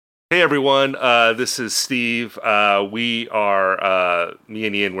Hey everyone, this is Steve. We are me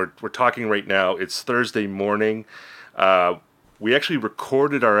and Ian. We're talking right now. It's Thursday morning. We actually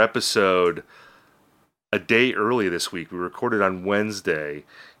recorded our episode a day early this week. We recorded on Wednesday,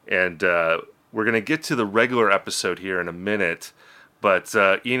 and we're gonna get to the regular episode here in a minute. But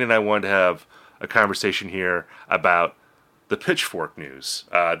Ian and I wanted to have a conversation here about the Pitchfork news.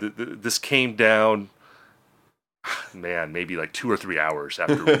 This came down, man, maybe like 2 or 3 hours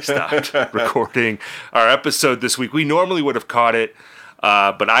after we stopped recording our episode this week. We normally would have caught it,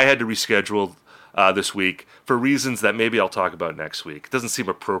 but I had to reschedule this week for reasons that maybe I'll talk about next week. It doesn't seem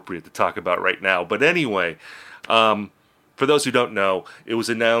appropriate to talk about right now. But anyway, for those who don't know, it was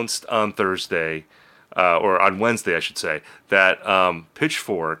announced on Thursday, or on Wednesday, I should say, that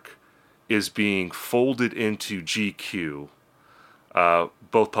Pitchfork is being folded into GQ.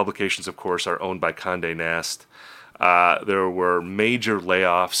 Both publications, of course, are owned by Condé Nast. There were major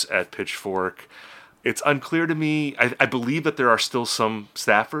layoffs at Pitchfork. It's unclear to me. I believe that there are still some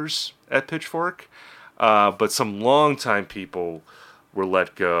staffers at Pitchfork, but some longtime people were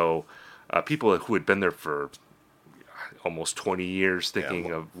let go. People who had been there for almost 20 years,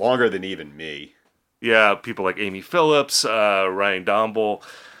 thinking of longer than even me. Yeah, people like Amy Phillips, Ryan Domble,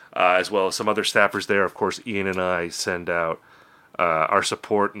 as well as some other staffers there. Of course, Ian and I send out our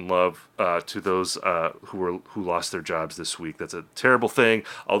support and love to those who lost their jobs this week. That's a terrible thing.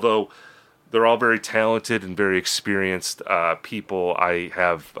 Although they're all very talented and very experienced people, I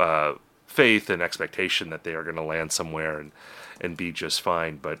have faith and expectation that they are going to land somewhere and be just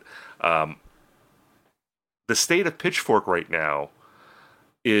fine. But the state of Pitchfork right now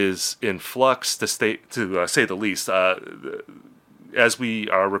is in flux, to say the least. As we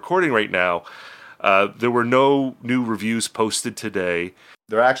are recording right now, there were no new reviews posted today.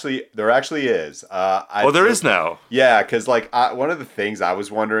 There actually is. There is now. Yeah, because one of the things I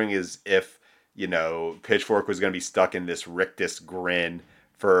was wondering is if Pitchfork was going to be stuck in this rictus grin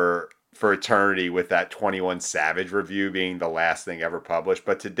for eternity with that 21 Savage review being the last thing ever published.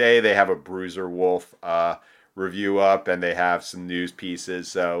 But today they have a Bruiser Wolf review up, and they have some news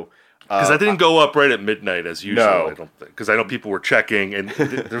pieces. So because I didn't go up right at midnight as usual. No. I don't think, because I know people were checking, and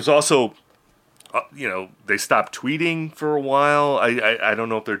there's also. They stopped tweeting for a while. I don't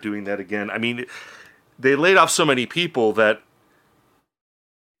know if they're doing that again. I mean, they laid off so many people that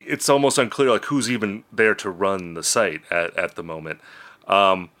it's almost unclear who's even there to run the site at the moment.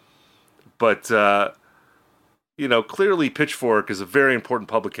 But clearly Pitchfork is a very important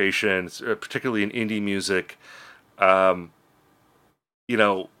publication, particularly in indie music. Are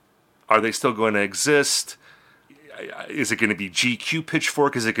they still going to exist? Is it going to be GQ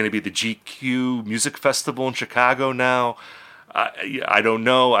Pitchfork? Is it going to be the GQ Music Festival in Chicago now? I don't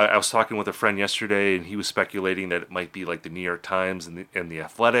know. I was talking with a friend yesterday, and he was speculating that it might be like the New York Times and the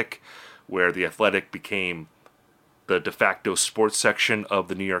Athletic, where the Athletic became the de facto sports section of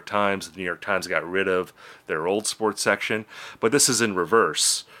the New York Times. The New York Times got rid of their old sports section. But this is in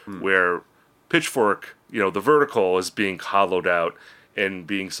reverse, where Pitchfork, the vertical is being hollowed out and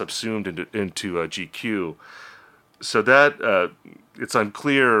being subsumed into GQ. So that it's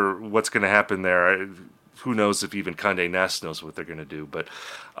unclear what's going to happen there. Who knows if even Condé Nast knows what they're going to do. But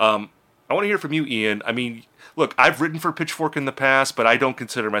I want to hear from you, Ian. I mean, look, I've written for Pitchfork in the past, but I don't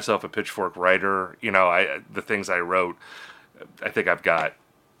consider myself a Pitchfork writer. The things I wrote, I think I've got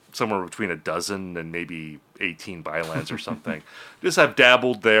somewhere between a dozen and maybe 18 bylines or something. Just I've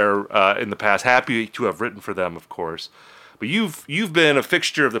dabbled there in the past. Happy to have written for them, of course. But you've been a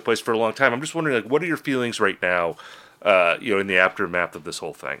fixture of the place for a long time. I'm just wondering, what are your feelings right now, in the aftermath of this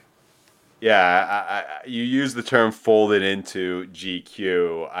whole thing? Yeah, you use the term "folded into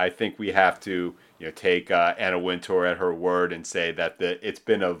GQ." I think we have to, take Anna Wintour at her word and say that it's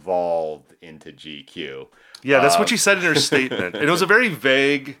been evolved into GQ. Yeah, that's what she said in her statement, and it was a very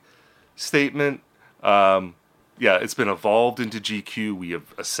vague statement. It's been evolved into GQ. We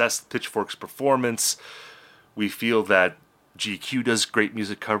have assessed Pitchfork's performance. We feel that GQ does great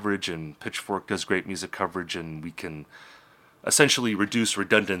music coverage and Pitchfork does great music coverage, and we can essentially reduce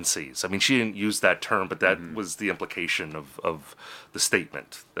redundancies. I mean, she didn't use that term, but that was the implication of the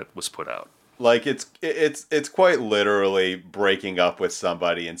statement that was put out. It's quite literally breaking up with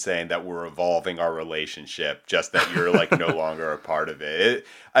somebody and saying that we're evolving our relationship, just that you're no longer a part of it.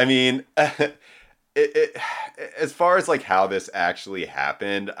 As far as how this actually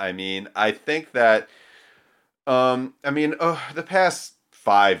happened, I think that the past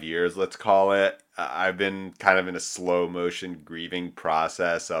 5 years, let's call it, I've been kind of in a slow motion grieving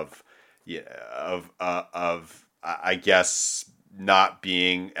process of I guess not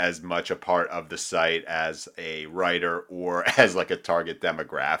being as much a part of the site as a writer or as like a target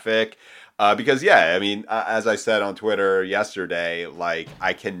demographic. Because yeah, I mean, as I said on Twitter yesterday, like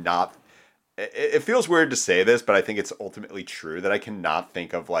I cannot. It feels weird to say this, but I think it's ultimately true that I cannot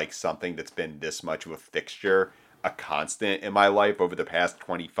think of like something that's been this much of a fixture, a constant in my life over the past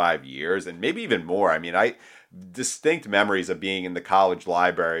 25 years, and maybe even more. I mean, I distinct memories of being in the college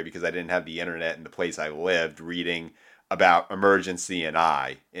library because I didn't have the internet in the place I lived, reading about Emergency and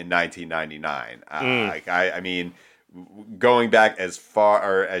I in 1999. Like I mean, going back as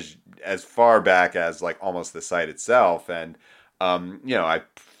far back as like almost the site itself, and you know,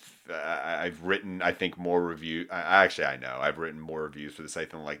 I've written, I think, more reviews. Actually, I know I've written more reviews for the site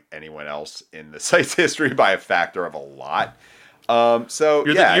than like anyone else in the site's history by a factor of a lot. So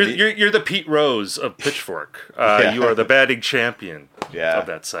you're the Pete Rose of Pitchfork. You are the batting champion of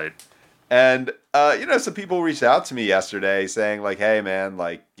that site. And you know, some people reached out to me yesterday saying like, "Hey, man,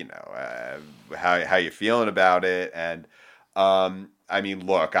 like, you know, how you feeling about it?" And I mean,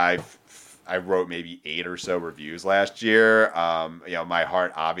 look, I wrote maybe 8 or so reviews last year. You know, my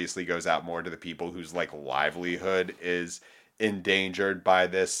heart obviously goes out more to the people whose like livelihood is endangered by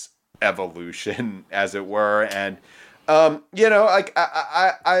this evolution, as it were. And you know, like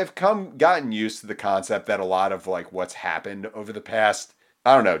I've gotten used to the concept that a lot of like what's happened over the past,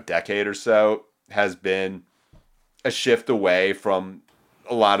 I don't know, decade or so has been a shift away from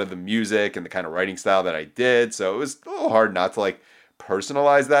a lot of the music and the kind of writing style that I did. So it was a little hard not to like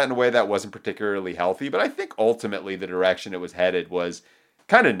personalize that in a way that wasn't particularly healthy. But I think ultimately the direction it was headed was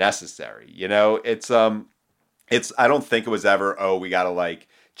kind of necessary. You know, it's I don't think it was ever, oh, we got to like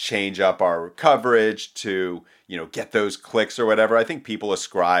change up our coverage to, you know, get those clicks or whatever. I think people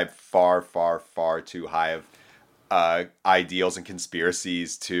ascribe far, far, far too high of ideals and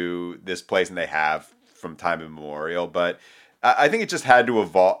conspiracies to this place, and they have from time immemorial. But I think it just had to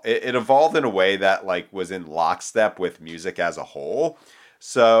evolve. It evolved in a way that like was in lockstep with music as a whole.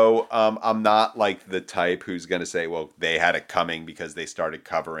 So I'm not like the type who's going to say, well, they had it coming because they started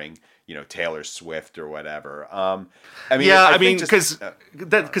covering, you know, Taylor Swift or whatever. I mean, yeah, I mean, because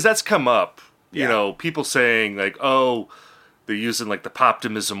that's come up. Yeah. You know, people saying like, oh, they're using like the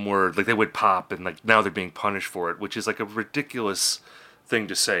poptimism word, like they would pop, and like now they're being punished for it, which is like a ridiculous thing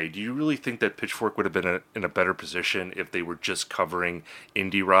to say. Do you really think that Pitchfork would have been in a better position if they were just covering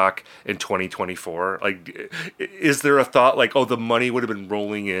indie rock in 2024? Like, is there a thought like, oh, the money would have been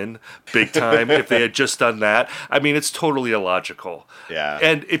rolling in big time if they had just done that? I mean, it's totally illogical. Yeah.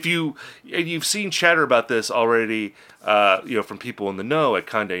 And you've seen chatter about this already, you know, from people in the know at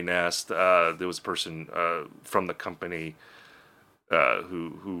Condé Nast. There was a person from the company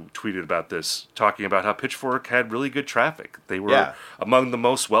who tweeted about this, talking about how Pitchfork had really good traffic. They were among the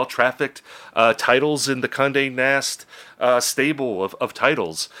most well-trafficked titles in the Condé Nast stable of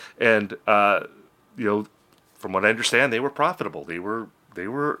titles, and you know, from what I understand, they were profitable. They were.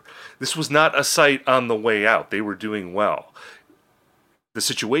 This was not a site on the way out. They were doing well. The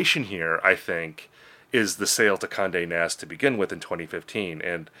situation here, I think, is the sale to Condé Nast to begin with in 2015,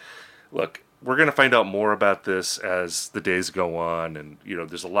 and look, we're going to find out more about this as the days go on, and you know,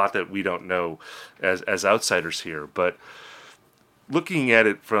 there's a lot that we don't know as outsiders here. But looking at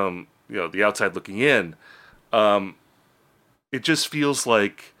it from, you know, the outside looking in, it just feels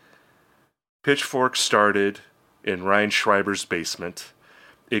like Pitchfork started in Ryan Schreiber's basement.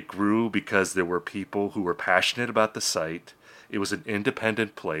 It grew because there were people who were passionate about the site. It was an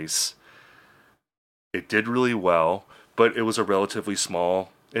independent place. It did really well, but it was a relatively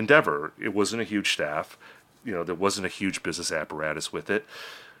small endeavor. It wasn't a huge staff. You know, there wasn't a huge business apparatus with it.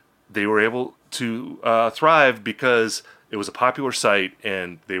 They were able to thrive because it was a popular site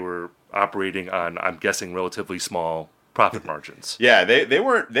and they were operating on, I'm guessing, relatively small profit margins. Yeah, they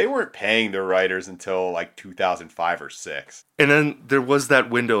weren't paying their writers until like 2005 or 6. And then there was that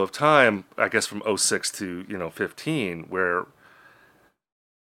window of time, I guess from 06 to, you know, 15, where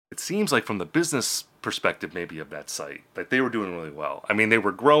it seems like from the business perspective maybe of that site, like they were doing really well. I mean, they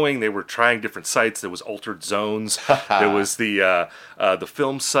were growing, they were trying different sites. There was Altered Zones. There was the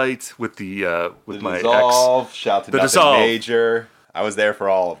film site with with my Dissolve. ex. Shout to the Nothing Dissolve. Major. I was there for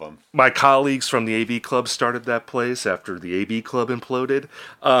all of them. My colleagues from the AV Club started that place after the AV Club imploded.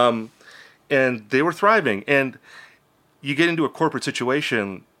 And they were thriving. And you get into a corporate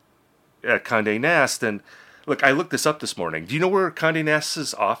situation at Condé Nast, and look, I looked this up this morning. Do you know where Condé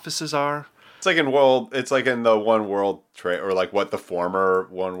Nast's offices are? It's like in the One World Trade, or like what the former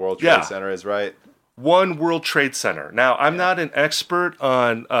One World Trade Center is, right? One World Trade Center. Now, I'm not an expert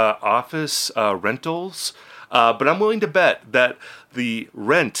on office rentals, but I'm willing to bet that the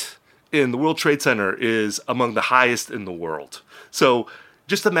rent in the World Trade Center is among the highest in the world. So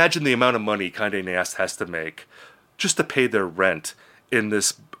just imagine the amount of money Condé Nast has to make just to pay their rent in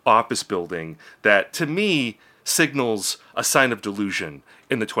this office building that, to me, signals a sign of delusion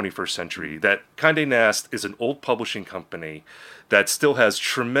in the 21st century. That Condé Nast is an old publishing company that still has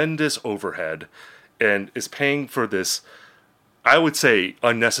tremendous overhead and is paying for this, I would say,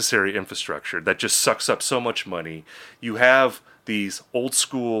 unnecessary infrastructure that just sucks up so much money. You have these old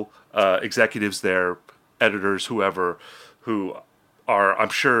school executives there, editors, whoever, who are, I'm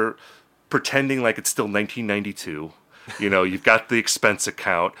sure, pretending like it's still 1992. You've got the expense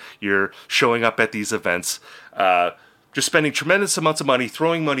account. You're showing up at these events, just spending tremendous amounts of money,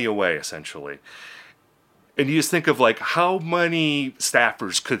 throwing money away, essentially. And you just think of like how many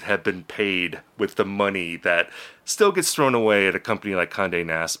staffers could have been paid with the money that still gets thrown away at a company like Condé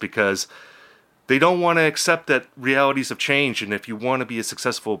Nast, because they don't want to accept that realities have changed. And if you want to be a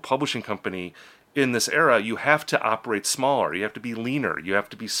successful publishing company in this era, you have to operate smaller. You have to be leaner. You have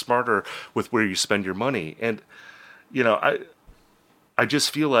to be smarter with where you spend your money. And I just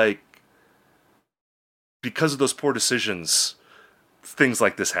feel like because of those poor decisions, things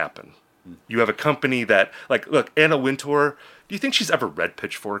like this happen. You have a company that, like, look, Anna Wintour, do you think she's ever read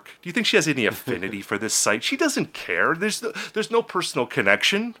Pitchfork? Do you think she has any affinity for this site? She doesn't care. There's no personal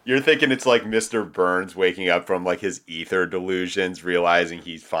connection. You're thinking it's like Mr. Burns waking up from like his ether delusions, realizing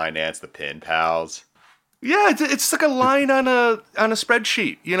he's financed the Pen Pals. Yeah, it's like a line on a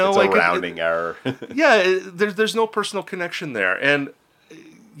spreadsheet, It's like a rounding error. Yeah, there's no personal connection there, and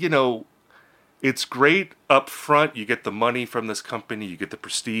it's great up front. You get the money from this company, you get the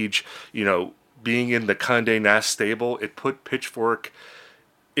prestige. Being in the Condé Nast stable, it put Pitchfork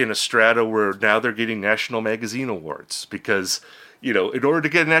in a strata where now they're getting National Magazine Awards because in order to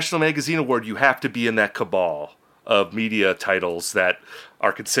get a National Magazine Award, you have to be in that cabal of media titles that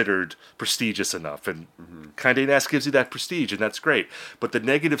are considered prestigious enough. And Condé Nast gives you that prestige, and that's great. But the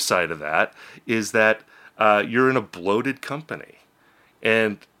negative side of that is that you're in a bloated company,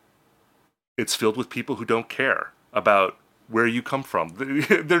 and it's filled with people who don't care about where you come from.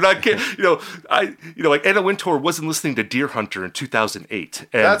 They're not, like Anna Wintour wasn't listening to Deer Hunter in 2008.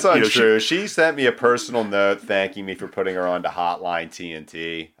 And, that's untrue. She sent me a personal note thanking me for putting her on to Hotline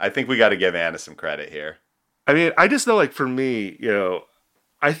TNT. I think we got to give Anna some credit here. I mean, I just know, like, for me,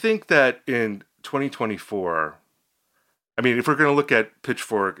 I think that in 2024, I mean, if we're going to look at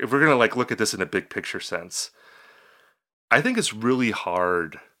Pitchfork, if we're going to like look at this in a big picture sense, I think it's really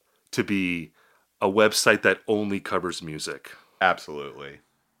hard to be a website that only covers music. Absolutely.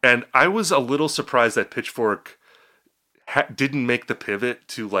 And I was a little surprised that Pitchfork didn't make the pivot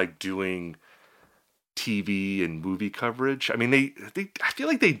to like doing TV and movie coverage. I mean, they I feel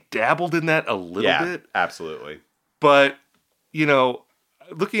like they dabbled in that a little bit. Absolutely. But,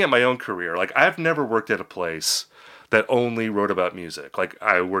 looking at my own career, like I've never worked at a place that only wrote about music. Like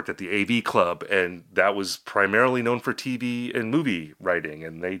I worked at the AV Club, and that was primarily known for TV and movie writing,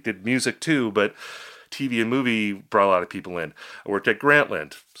 and they did music too, but TV and movie brought a lot of people in. I worked at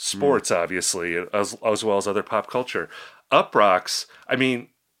Grantland, sports obviously, as well as other pop culture. Uproxx, I mean,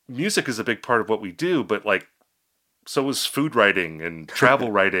 music is a big part of what we do, but like so is food writing and travel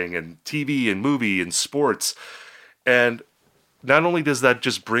writing and TV and movie and sports. And not only does that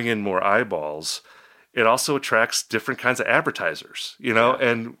just bring in more eyeballs, it also attracts different kinds of advertisers,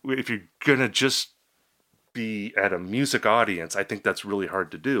 and if you're going to just be at a music audience, I think that's really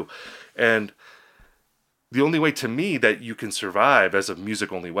hard to do. And the only way to me that you can survive as a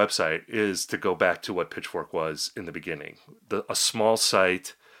music-only website is to go back to what Pitchfork was in the beginning. A small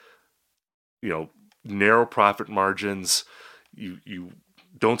site, narrow profit margins, you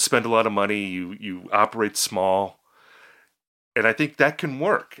don't spend a lot of money, you operate small. And I think that can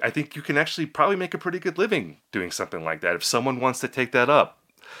work. I think you can actually probably make a pretty good living doing something like that if someone wants to take that up.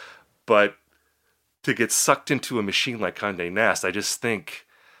 But to get sucked into a machine like Condé Nast, I just think,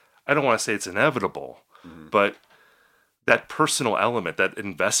 I don't want to say it's inevitable, but that personal element, that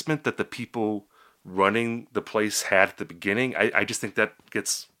investment that the people running the place had at the beginning, I just think that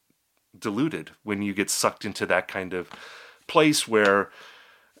gets diluted when you get sucked into that kind of place where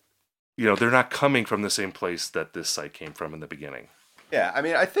they're not coming from the same place that this site came from in the beginning. Yeah, I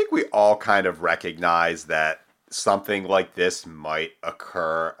mean, I think we all kind of recognize that something like this might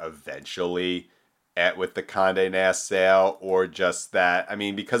occur eventually with the Condé Nast sale, or just that, I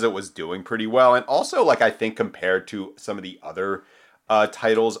mean, because it was doing pretty well. And also, like, I think compared to some of the other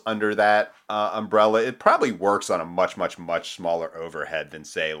titles under that umbrella, it probably works on a much, much, much smaller overhead than,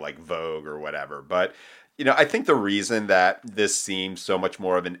 say, like Vogue or whatever. But I think the reason that this seems so much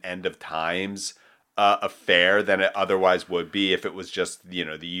more of an end of times affair than it otherwise would be if it was just, you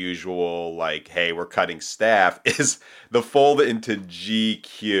know, the usual, like, hey, we're cutting staff, is the fold into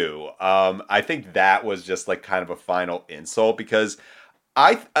GQ. I think that was just like kind of a final insult, because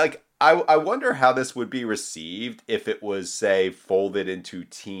I wonder how this would be received if it was, say, folded into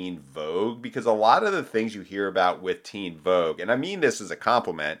Teen Vogue, because a lot of the things you hear about with Teen Vogue, and I mean this as a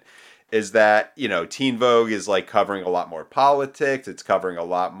compliment, is that, you know, Teen Vogue is like covering a lot more politics, it's covering a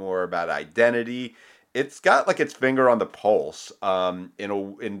lot more about identity. It's got like its finger on the pulse,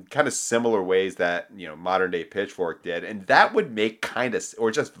 in kind of similar ways that, you know, modern day Pitchfork did, and that would make kind of,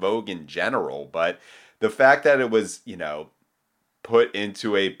 or just Vogue in general, but the fact that it was, you know, put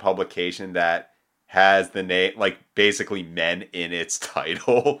into a publication that has the name, like, basically men in its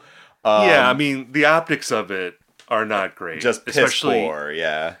title. Yeah, I mean, the optics of it are not great. Just piss especially poor,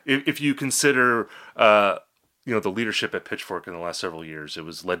 yeah. if you consider, you know, the leadership at Pitchfork in the last several years. It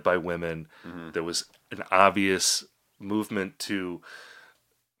was led by women. Mm-hmm. There was an obvious movement to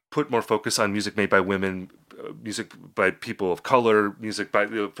put more focus on music made by women, music by people of color, music by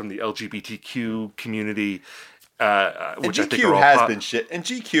from the LGBTQ community. Which I think are all And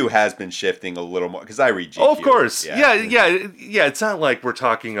GQ has been shifting a little more, because I read GQ. Oh, of course, yeah. It's not like we're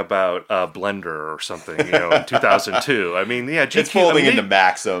talking about Blender or something, you know, in 2002. I mean, yeah, GQ. It's folding into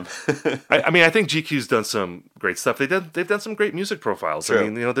Maxim. I mean, I think GQ's done some great stuff. They've done some great music profiles. True. I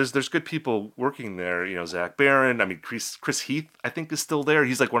mean, you know, there's good people working there. You know, Zach Barron. I mean, Chris Heath, I think, is still there.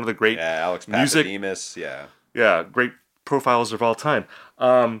 He's like one of the great Alex music. Papademos, Yeah, great profiles of all time.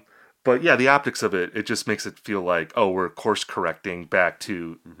 But yeah, the optics of it just makes it feel like, oh, we're course correcting back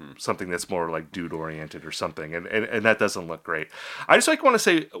to something that's more like dude oriented or something, and that doesn't look great. I just want to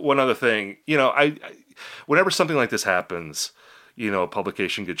say one other thing. You know, I whenever something like this happens, you know, a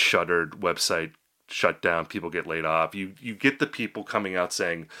publication gets shuttered, website shut down, people get laid off. You get the people coming out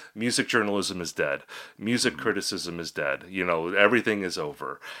saying music journalism is dead, music criticism is dead. You know, everything is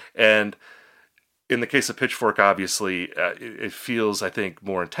over, and in the case of Pitchfork, obviously, it feels, I think,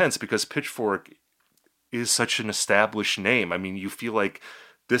 more intense because Pitchfork is such an established name. I mean, you feel like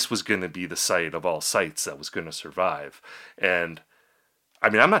this was going to be the site of all sites that was going to survive. And, I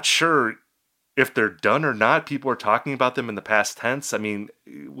mean, I'm not sure if they're done or not. People are talking about them in the past tense. I mean,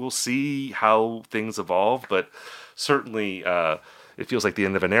 we'll see how things evolve, but certainly it feels like the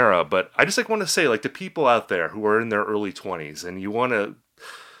end of an era. But I just want to say, like, to people out there who are in their early 20s and you want to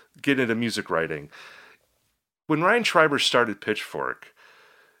get into music writing. When Ryan Schreiber started Pitchfork,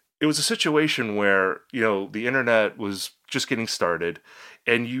 it was a situation where, you know, the internet was just getting started,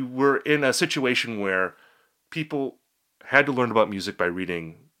 and you were in a situation where people had to learn about music by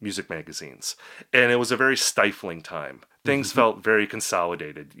reading music magazines. And it was a very stifling time. Things felt very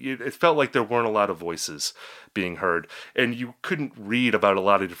consolidated. It felt like there weren't a lot of voices being heard, and you couldn't read about a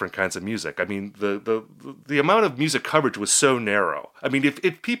lot of different kinds of music. I mean, the amount of music coverage was so narrow. I mean,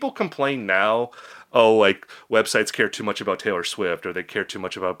 if people complain now, oh, like websites care too much about Taylor Swift or they care too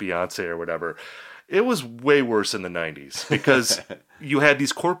much about Beyonce or whatever, it was way worse in the 90s because you had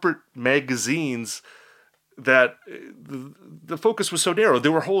these corporate magazines that the focus was so narrow.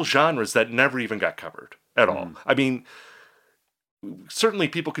 There were whole genres that never even got covered at all. I mean, certainly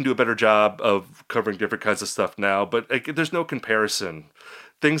people can do a better job of covering different kinds of stuff now, but there's no comparison.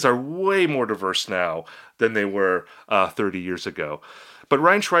 Things are way more diverse now than they were 30 years ago. But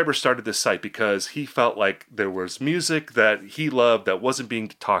Ryan Schreiber started this site because he felt like there was music that he loved that wasn't being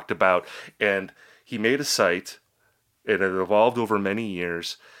talked about, and he made a site, and it evolved over many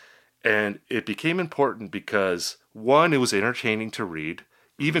years, and it became important because, one, it was entertaining to read.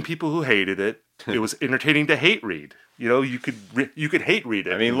 Even people who hated it, it was entertaining to hate read. You know, you could hate read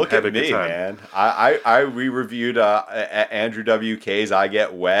it. I mean, look at me, man. I re-reviewed Andrew WK's "I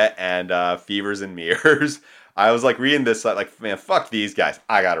Get Wet" and "Fevers and Mirrors." I was like reading this, like, man, fuck these guys.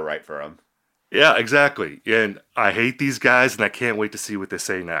 I gotta write for them. Yeah, exactly. And I hate these guys, and I can't wait to see what they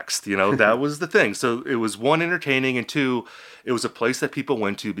say next. You know, that was the thing. So it was, one, entertaining, and two, it was a place that people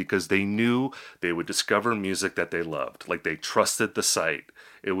went to because they knew they would discover music that they loved. Like, they trusted the site.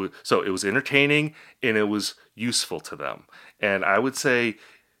 It was entertaining, and it was useful to them. And I would say,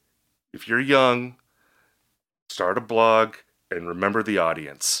 if you're young, start a blog and remember the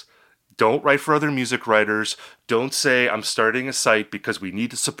audience. Don't write for other music writers. Don't say, I'm starting a site because we need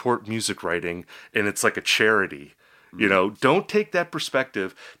to support music writing and it's like a charity. You know, don't take that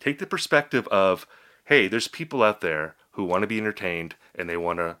perspective. Take the perspective of, hey, there's people out there who want to be entertained and they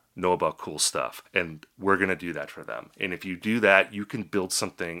want to know about cool stuff. And we're going to do that for them. And if you do that, you can build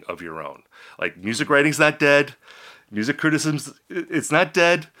something of your own. Like, music writing's not dead. Music criticism, it's not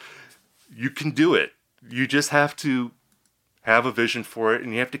dead. You can do it. You just have to have a vision for it,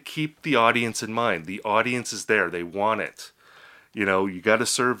 and you have to keep the audience in mind. The audience is there. They want it. You got to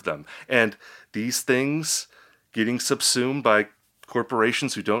serve them. And these things getting subsumed by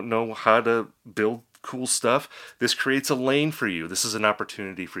corporations who don't know how to build cool stuff, this creates a lane for you. This is an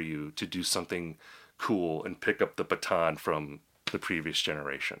opportunity for you to do something cool and pick up the baton from the previous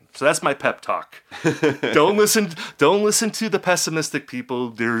generation. So that's my pep talk. Don't listen to the pessimistic people.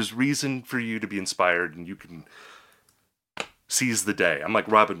 There's reason for you to be inspired, and you can seize the day. I'm like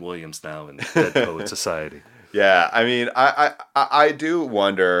Robin Williams now in Dead Poet Society. Yeah, I mean, I do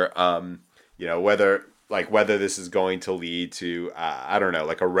wonder, whether this is going to lead to, I don't know,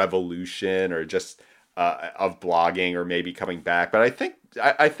 like a revolution or just of blogging, or maybe coming back. But I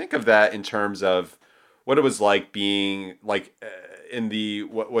think of that in terms of what it was like being like in the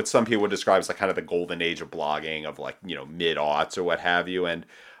what some people would describe as like kind of the golden age of blogging of like mid-aughts or what have you, and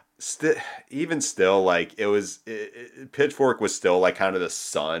even still, like Pitchfork was still like kind of the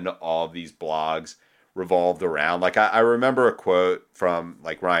sun all of these blogs revolved around. Like I remember a quote from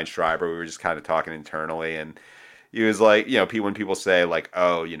like Ryan Schreiber. We were just kind of talking internally, and he was like, when people say like,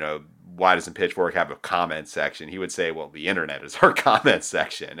 oh, why doesn't Pitchfork have a comment section? He would say, well, the internet is our comment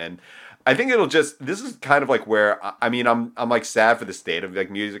section. And I think this is kind of like where, I mean, I'm like sad for the state of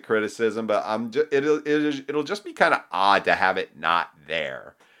like music criticism, but it'll just be kind of odd to have it not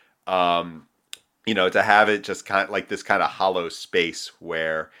there. To have it just kind of like this kind of hollow space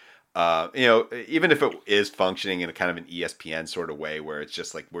where, even if it is functioning in a kind of an ESPN sort of way where it's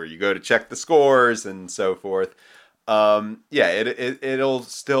just like where you go to check the scores and so forth. It'll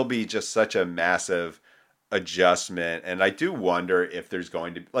still be just such a massive adjustment. And I do wonder if there's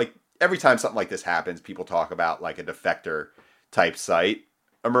going to, like, every time something like this happens, people talk about like a defector type site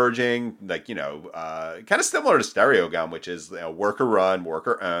emerging, like, kind of similar to Stereo Gum, which is worker run,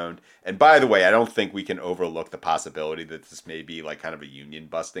 worker owned. And by the way, I don't think we can overlook the possibility that this may be like kind of a union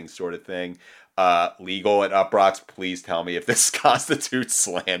busting sort of thing. Legal at Uproxx, please tell me if this constitutes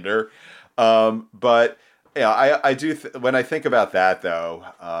slander. But I do when I think about that though,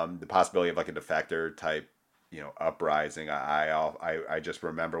 the possibility of like a defector type uprising, I just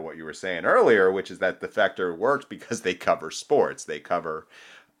remember what you were saying earlier, which is that Defector works because they cover sports. They cover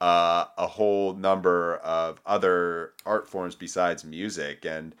a whole number of other art forms besides music.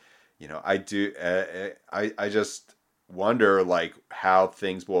 And, I just wonder like how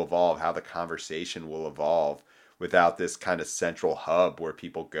things will evolve, how the conversation will evolve without this kind of central hub where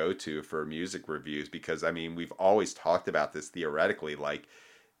people go to for music reviews. Because, I mean, we've always talked about this theoretically, like,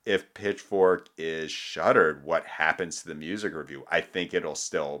 if Pitchfork is shuttered, what happens to the music review? I think it'll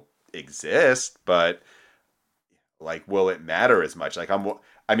still exist, but like, will it matter as much? Like,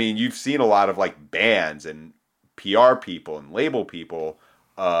 you've seen a lot of like bands and PR people and label people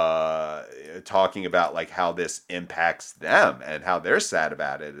talking about like how this impacts them and how they're sad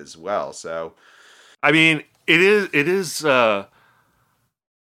about it as well. So, I mean, it is like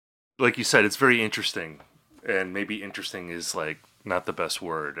you said, it's very interesting, and maybe interesting is like not the best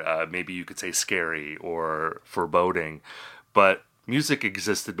word. Maybe you could say scary or foreboding, but music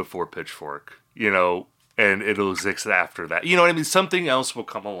existed before Pitchfork, and it'll exist after that. You know what I mean? Something else will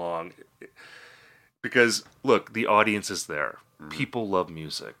come along because look, the audience is there. Mm-hmm. People love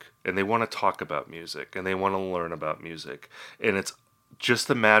music and they want to talk about music and they want to learn about music. And it's just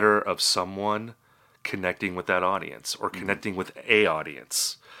a matter of someone connecting with that audience or connecting with a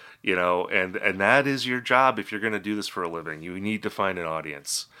audience. And that is your job if you're going to do this for a living. You need to find an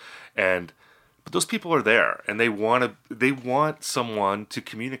audience, but those people are there, and they want someone to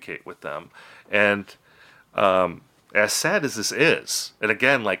communicate with them. And as sad as this is, and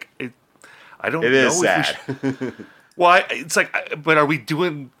again, like I don't know. It is sad. Well, it's like, but are we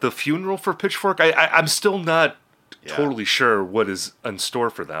doing the funeral for Pitchfork? I'm still not totally sure what is in store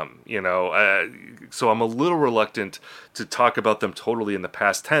for them, so I'm a little reluctant to talk about them totally in the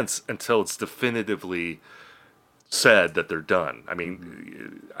past tense until it's definitively said that they're done. I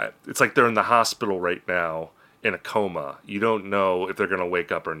mean, it's like they're in the hospital right now in a coma. You don't know if they're going to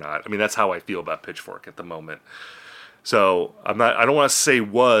wake up or not. I mean, that's how I feel about Pitchfork at the moment. So I don't want to say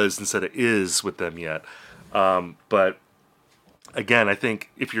was instead of is with them yet. But again, I think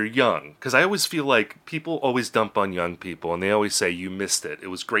if you're young, because I always feel like people always dump on young people and they always say, you missed it. It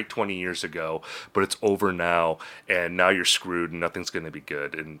was great 20 years ago, but it's over now, and now you're screwed and nothing's going to be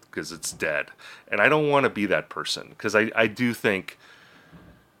good and because it's dead. And I don't want to be that person, because I do think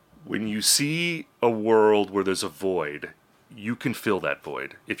when you see a world where there's a void, you can fill that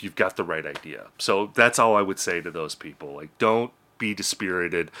void if you've got the right idea. So that's all I would say to those people. Like, don't be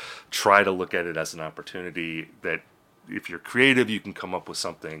dispirited. Try to look at it as an opportunity that if you're creative, you can come up with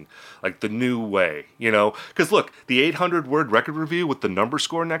something like the new way, you know? Because look, the 800-word record review with the number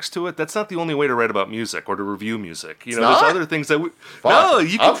score next to it, that's not the only way to write about music or to review music. You know, there's other things that we... Fuck. No,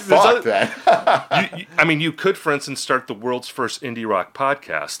 you can... Fuck that. I mean, you could, for instance, start the world's first indie rock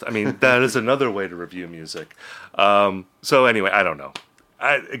podcast. I mean, that is another way to review music. So anyway, I don't know.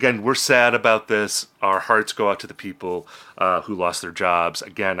 Again, we're sad about this. Our hearts go out to the people who lost their jobs.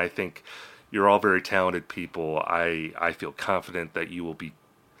 Again, I think you're all very talented people. I feel confident that you will be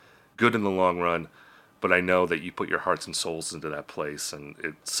good in the long run, but I know that you put your hearts and souls into that place, and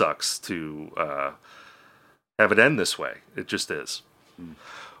it sucks to have it end this way. It just is.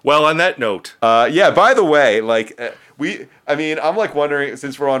 Well, on that note, yeah. By the way, like I'm like wondering,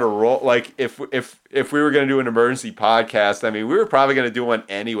 since we're on a roll, like if we were gonna do an emergency podcast, I mean, we were probably gonna do one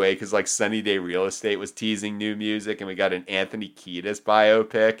anyway, because like Sunny Day Real Estate was teasing new music, and we got an Anthony Kiedis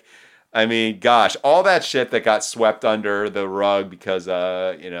biopic. I mean, gosh, all that shit that got swept under the rug because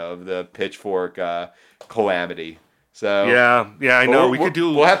of the Pitchfork calamity. So yeah, I know.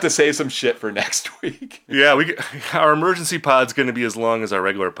 We'll have to save some shit for next week. Yeah, our emergency pod's going to be as long as our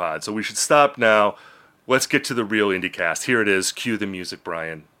regular pod, so we should stop now. Let's get to the real IndieCast. Here it is. Cue the music,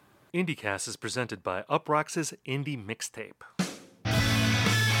 Brian. IndieCast is presented by Uproxx's Indie Mixtape.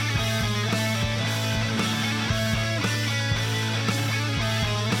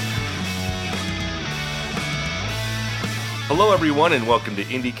 Hello, everyone, and welcome to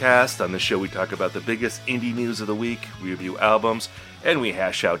IndieCast. On this show, we talk about the biggest indie news of the week, we review albums, and we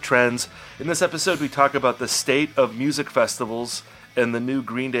hash out trends. In this episode, we talk about the state of music festivals and the new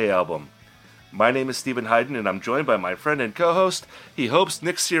Green Day album. My name is Stephen Hayden, and I'm joined by my friend and co-host. He hopes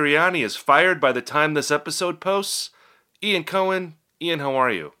Nick Sirianni is fired by the time this episode posts. Ian Cohen. Ian, how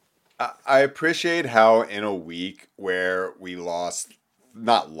are you? I appreciate how in a week where we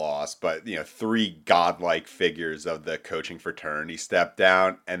not lost, but three godlike figures of the coaching fraternity stepped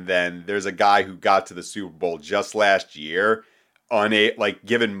down, and then there's a guy who got to the Super Bowl just last year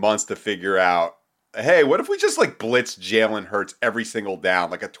given months to figure out, hey, what if we just blitz Jalen Hurts every single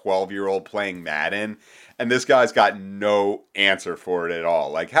down like a 12-year-old playing Madden? And this guy's got no answer for it at all.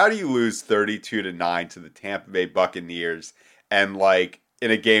 Like, how do you lose 32-9 to the Tampa Bay Buccaneers and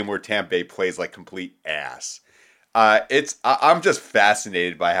in a game where Tampa Bay plays like complete ass? I'm just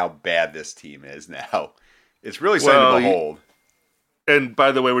fascinated by how bad this team is now. It's really something to behold. And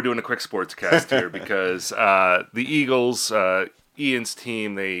by the way, we're doing a quick sports cast here because the Eagles, Ian's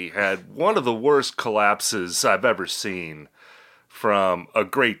team, they had one of the worst collapses I've ever seen from a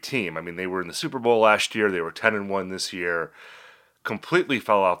great team. I mean, they were in the Super Bowl last year. They were 10-1 this year. Completely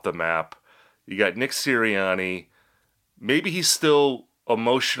fell off the map. You got Nick Sirianni. Maybe he's still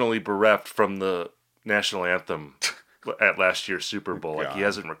emotionally bereft from the national anthem at last year's Super Bowl. He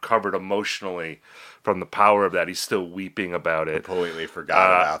hasn't recovered emotionally from the power of that. He's still weeping about it. Completely forgot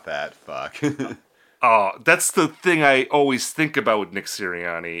about that. Fuck. Oh, that's the thing I always think about with Nick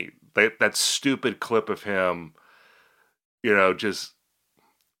Sirianni. That stupid clip of him, he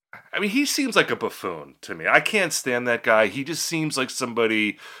seems like a buffoon to me. I can't stand that guy. He just seems like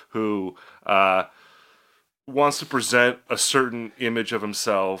somebody who wants to present a certain image of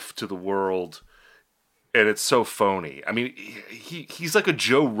himself to the world, and it's so phony. I mean, he's like a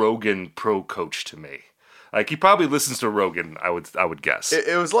Joe Rogan pro coach to me. Like, he probably listens to Rogan, I would guess.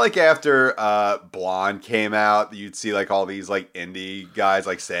 It was like after Blonde came out, you'd see all these indie guys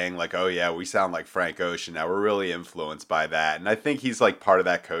saying oh yeah, we sound like Frank Ocean now. We're really influenced by that. And I think he's part of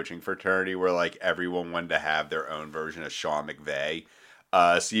that coaching fraternity where everyone wanted to have their own version of Sean McVay.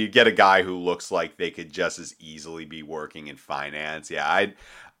 So you get a guy who looks like they could just as easily be working in finance. Yeah,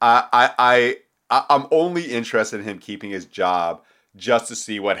 I'm only interested in him keeping his job just to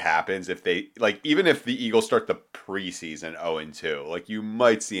see what happens if they even if the Eagles start the preseason 0-2, you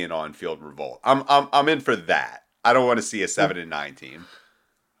might see an on-field revolt. I'm in for that. I don't want to see a 7-9 team.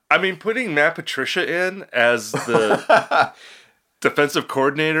 I mean, putting Matt Patricia in as the defensive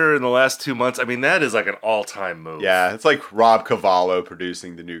coordinator in the last 2 months, I mean, that is an all-time move. Yeah, it's like Rob Cavallo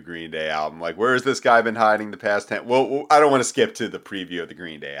producing the new Green Day album. Where has this guy been hiding the past 10? Well, I don't want to skip to the preview of the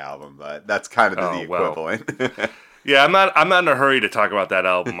Green Day album, but that's kind of the equivalent. Yeah, I'm not in a hurry to talk about that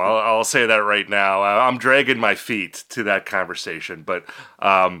album. I'll say that right now. I'm dragging my feet to that conversation, but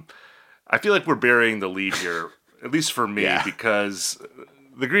I feel like we're burying the lead here, at least for me, because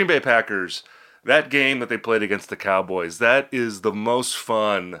the Green Bay Packers, that game that they played against the Cowboys, that is the most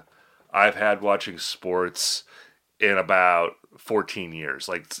fun I've had watching sports in about 14 years,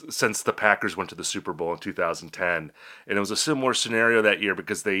 since the Packers went to the Super Bowl in 2010. And it was a similar scenario that year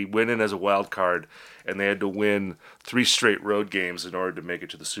because they went in as a wild card and they had to win 3 straight road games in order to make it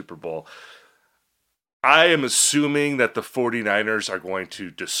to the Super Bowl. I am assuming that the 49ers are going to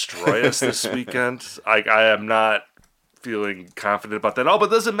destroy us this weekend. I am not feeling confident about that at all, but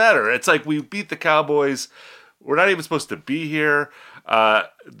it doesn't matter. It's like we beat the Cowboys. We're not even supposed to be here.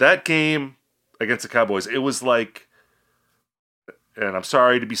 That game against the Cowboys, it was like, and I'm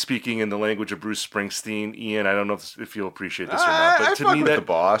sorry to be speaking in the language of Bruce Springsteen, Ian. I don't know if you'll appreciate this or not, but to me, the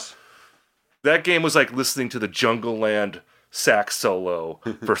boss. That game was like listening to the Jungle Land sax solo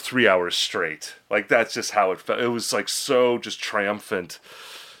for 3 hours straight. Like, that's just how it felt. It was like so just triumphant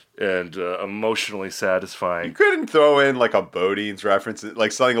and emotionally satisfying. You couldn't throw in like a Bodine's reference,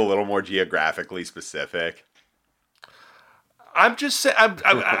 like something a little more geographically specific. I'm just saying,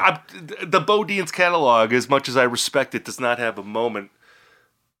 the Bodine's catalog, as much as I respect it, does not have a moment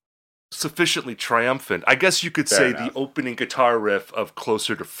sufficiently triumphant. I guess you could say the opening guitar riff of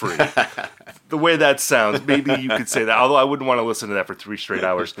Closer to Free. The way that sounds, maybe you could say that, although I wouldn't want to listen to that for 3 straight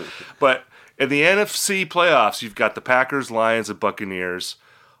hours. But in the NFC playoffs, you've got the Packers, Lions, and Buccaneers,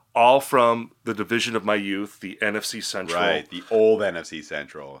 all from the division of my youth, the NFC Central. Right, the old NFC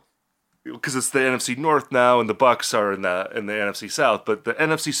Central. Because it's the NFC North now, and the Bucs are in the NFC South. But the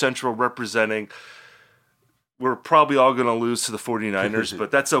NFC Central representing, we're probably all going to lose to the 49ers,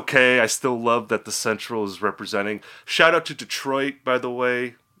 but that's okay. I still love that the Central is representing. Shout out to Detroit, by the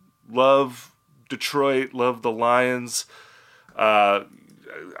way. Love Detroit, love the Lions. I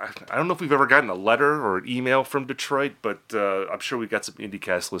don't know if we've ever gotten a letter or an email from Detroit, but I'm sure we got some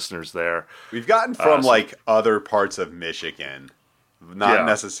IndyCast listeners there. We've gotten from other parts of Michigan. Not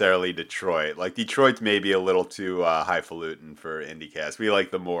necessarily Detroit. Like, Detroit's maybe a little too highfalutin for IndyCast. We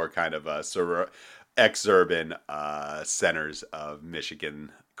like the more kind of exurban centers of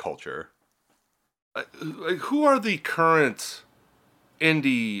Michigan culture. Who are the current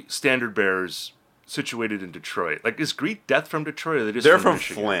Indy standard bearers situated in Detroit? Like, is Greet Death from Detroit? Or they're from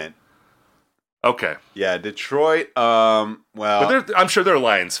Michigan? Flint. Okay. Yeah, Detroit. Well, but I'm sure they're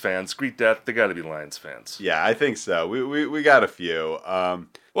Lions fans. Greet Death, they got to be Lions fans. Yeah, I think so. We got a few.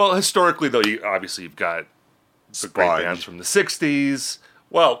 Well, historically though, you've got the great bands from the '60s.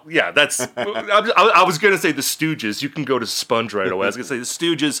 Well, yeah, that's. I was gonna say the Stooges. You can go to Sponge right away. I was gonna say the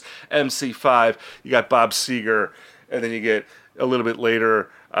Stooges, MC5. You got Bob Seger, and then you get a little bit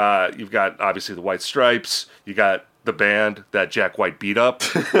later. You've got obviously the White Stripes. You got the band that Jack White beat up.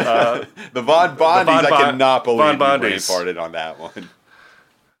 The Von Bondies, I cannot believe you brain farted on that one.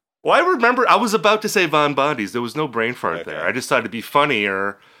 Well, I remember, I was about to say Von Bondies. There was no brain fart there. I just thought it'd be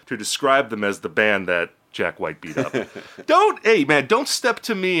funnier to describe them as the band that Jack White beat up. Don't step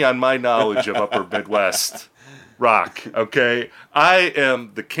to me on my knowledge of Upper Midwest rock, okay? I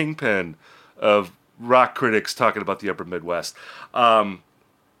am the kingpin of rock critics talking about the Upper Midwest.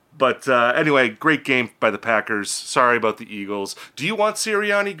 But anyway, great game by the Packers. Sorry about the Eagles. Do you want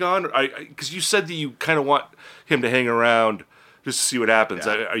Sirianni gone? Because you said that you kind of want him to hang around just to see what happens.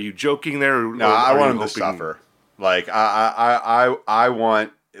 Yeah. Are you joking there? No, I want him to suffer. Like I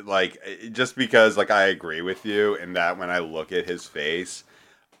want, like, just because, like, I agree with you in that when I look at his face,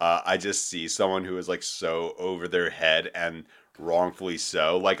 I just see someone who is like so over their head and wrongfully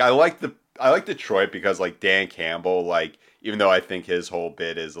so. Like, I like Detroit because, like, Dan Campbell, like, even though I think his whole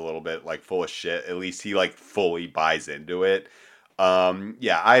bit is a little bit like full of shit, at least he like fully buys into it.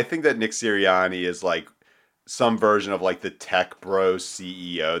 Yeah, I think that Nick Sirianni is like some version of like the tech bro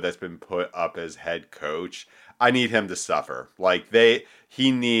CEO that's been put up as head coach. I need him to suffer. Like,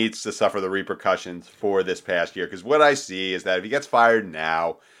 he needs to suffer the repercussions for this past year. Because what I see is that if he gets fired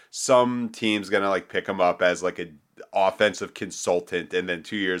now, some team's gonna like pick him up as like an offensive consultant, and then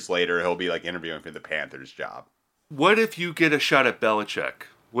 2 years later he'll be like interviewing for the Panthers job. What if you get a shot at Belichick?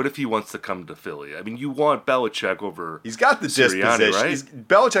 What if he wants to come to Philly? I mean, you want Belichick over. He's got the Sirianni, disposition. Right?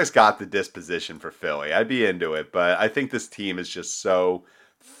 Belichick's got the disposition for Philly. I'd be into it, but I think this team is just so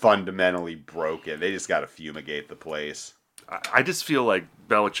fundamentally broken. They just got to fumigate the place. I just feel like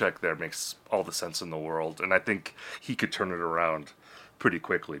Belichick there makes all the sense in the world, and I think he could turn it around pretty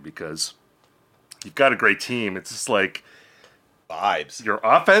quickly because you've got a great team. It's just like vibes. Your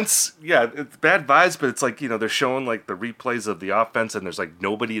offense, yeah, it's bad vibes, but it's like, they're showing like the replays of the offense and there's like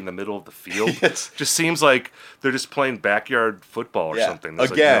nobody in the middle of the field. Just seems like they're just playing backyard football or something.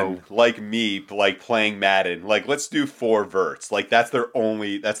 There's like me, like playing Madden. Like, let's do 4 verts. Like, that's their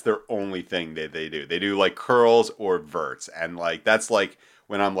only thing that they do. They do like curls or verts, and like that's like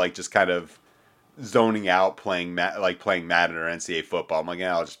when I'm like just kind of zoning out playing Madden or NCAA football. I'm like,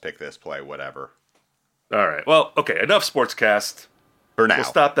 yeah, I'll just pick this play, whatever. All right. Well, okay. Enough sportscast. For now. We'll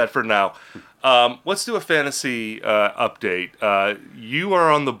stop that for now. Let's do a fantasy update. You are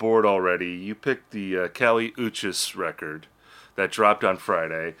on the board already. You picked the Kali Uchis record that dropped on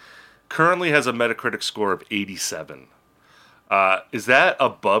Friday. currently has a Metacritic score of 87. Is that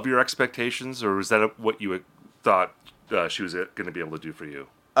above your expectations, or was that what you had thought she was going to be able to do for you?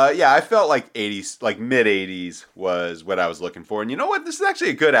 Yeah, I felt like 80s, like mid 80s was what I was looking for. And you know what? This is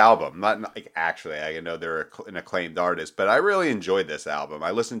actually a good album. Not like actually, I know they're an acclaimed artist, but I really enjoyed this album.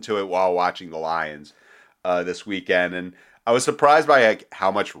 I listened to it while watching the Lions this weekend, and I was surprised by like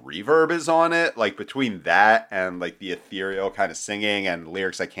how much reverb is on it. Like between that and like the ethereal kind of singing and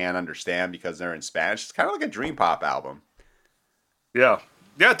lyrics I can't understand because they're in Spanish, it's kind of like a dream pop album. Yeah,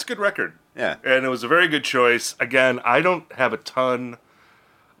 it's a good record. Yeah, and it was a very good choice. Again, I don't have a ton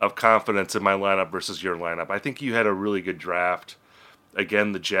of confidence in my lineup versus your lineup. I think you had a really good draft.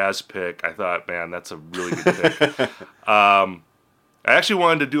 Again, the jazz pick, I thought, man, that's a really good pick. I actually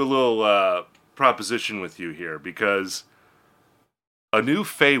wanted to do a little proposition with you here because a new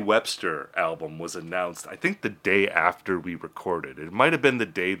Faye Webster album was announced, I think the day after we recorded. It might have been the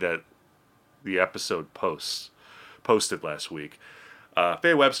day that the episode posted last week.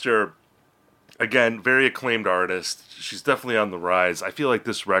 Faye Webster, again, very acclaimed artist. She's definitely on the rise. I feel like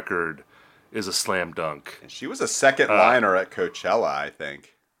this record is a slam dunk. and she was a second liner at Coachella, I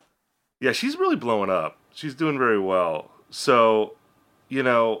think. Yeah, she's really blowing up. She's doing very well. So,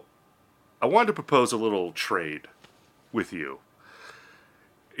 I wanted to propose a little trade with you.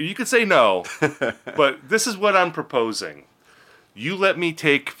 You could say no, but this is what I'm proposing. You let me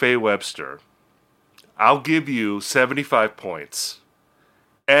take Faye Webster. I'll give you 75 points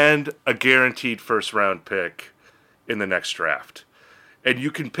and a guaranteed first-round pick in the next draft. And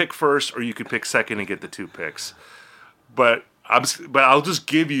you can pick first or you can pick second and get the 2 picks. But I'll just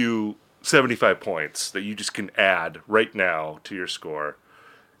give you 75 points that you just can add right now to your score.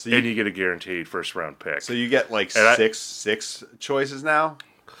 And you get a guaranteed first-round pick. So you get like six choices now?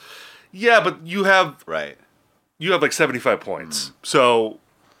 Yeah, but you have right. You have like 75 points. So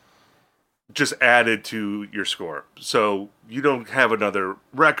just added to your score. So you don't have another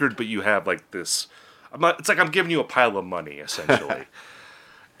record, but you have like this. It's like I'm giving you a pile of money essentially,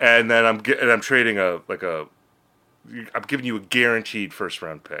 and then I'm trading I'm giving you a guaranteed first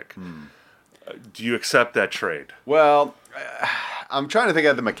round pick. Do you accept that trade? Well, I'm trying to think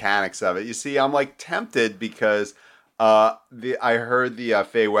of the mechanics of it. You see, I'm like tempted because I heard the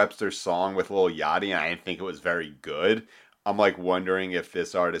Faye Webster song with Lil Yachty, and I didn't think it was very good. I'm like wondering if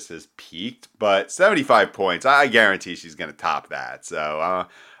this artist has peaked, but 75 points, I guarantee she's going to top that. So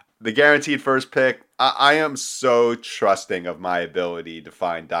the guaranteed first pick, I am so trusting of my ability to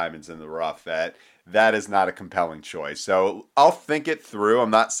find diamonds in the rough that is not a compelling choice. So I'll think it through.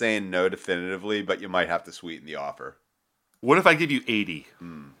 I'm not saying no definitively, but you might have to sweeten the offer. What if I give you 80?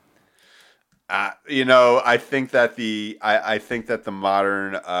 I think that the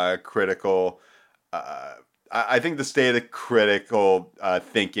modern critical, I think the state of critical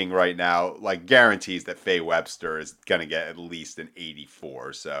thinking right now, like guarantees that Faye Webster is gonna get at least an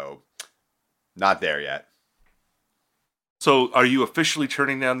 84. So, not there yet. So, are you officially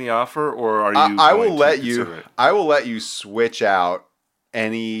turning down the offer, or are you? I will let you. I will let you switch out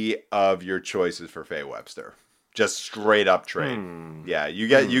any of your choices for Faye Webster. Just straight up trade. Yeah, you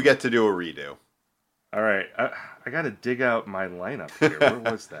get to do a redo. All right, I got to dig out my lineup here. Where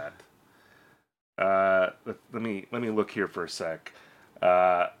was that? Let me look here for a sec.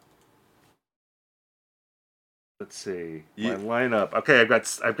 Let's see my lineup. Okay,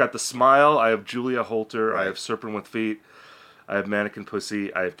 I've got the Smile. I have Julia Holter. Right. I have Serpent with Feet. I have Mannequin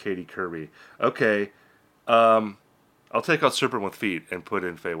Pussy. I have Katy Kirby. Okay, I'll take out Serpent with Feet and put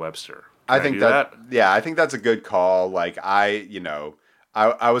in Faye Webster. I think that. Yeah, I think that's a good call. Like I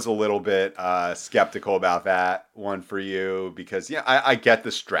was a little bit skeptical about that one for you because I get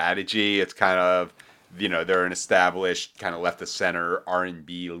the strategy. It's kind of they're an established kind of left of center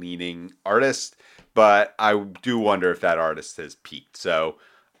R&B leaning artist, but I do wonder if that artist has peaked. So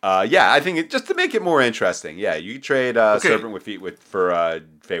I think just to make it more interesting, you could trade Serpent with Feet for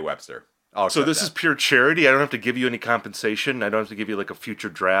Faye Webster. So this is pure charity. I don't have to give you any compensation. I don't have to give you like a future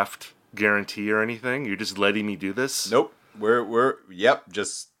draft guarantee or anything. You're just letting me do this. Nope. We're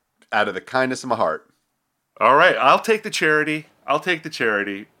just out of the kindness of my heart. All right, I'll take the charity. I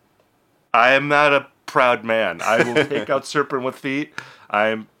am not a proud man. I will take out Serpent with Feet.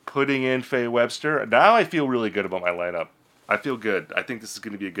 I'm putting in Faye Webster. Now I feel really good about my lineup. I feel good. I think this is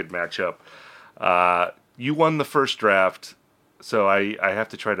going to be a good matchup. You won the first draft, so I have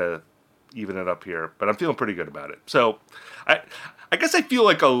to try to even it up here, but I'm feeling pretty good about it. So I guess I feel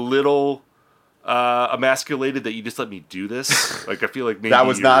like a little emasculated that you just let me do this. Like I feel like maybe that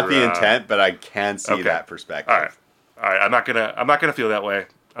was not the intent, but I can see that perspective. All right. I'm not gonna feel that way.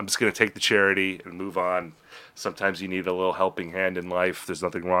 I'm just going to take the charity and move on. Sometimes you need a little helping hand in life. There's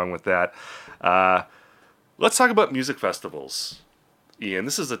nothing wrong with that. Let's talk about music festivals. Ian,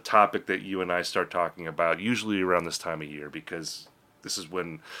 this is a topic that you and I start talking about usually around this time of year because this is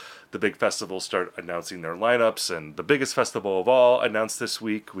when the big festivals start announcing their lineups, and the biggest festival of all announced this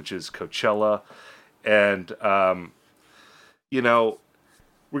week, which is Coachella. And,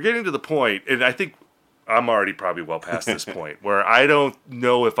 we're getting to the point, and I think I'm already probably well past this point, where I don't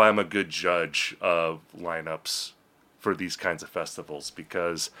know if I'm a good judge of lineups for these kinds of festivals,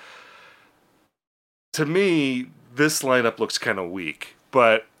 because to me, this lineup looks kind of weak,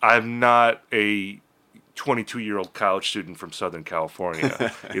 but I'm not a 22-year-old college student from Southern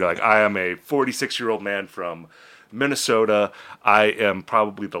California. I am a 46-year-old man from Minnesota. I am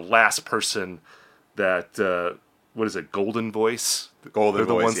probably the last person that, what is it, Golden Voice? Golden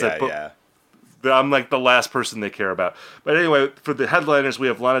Voice, yeah. I'm like the last person they care about. But anyway, for the headliners, we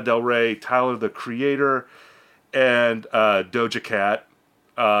have Lana Del Rey, Tyler, the Creator, and Doja Cat.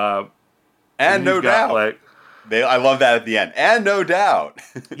 And No Doubt. I love that at the end. And No Doubt.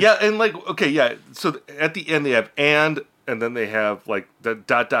 Yeah, and so at the end they have and then they have like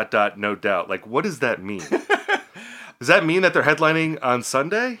the ... No Doubt. Like, what does that mean? Does that mean that they're headlining on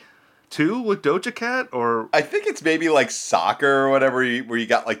Sunday too with Doja Cat? Or I think it's maybe like soccer or whatever, where you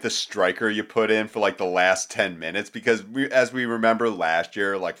got like the striker you put in for like the last 10 minutes, because as we remember last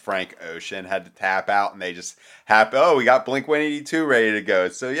year, like Frank Ocean had to tap out and they just we got Blink-182 ready to go.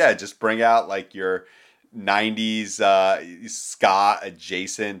 So yeah, just bring out like your 90s ska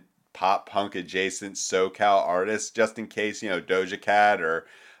adjacent, pop punk adjacent SoCal artists, just in case, Doja Cat or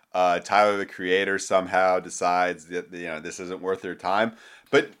Tyler the Creator somehow decides that this isn't worth their time.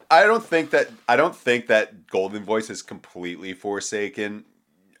 But I don't think that Golden Voice has completely forsaken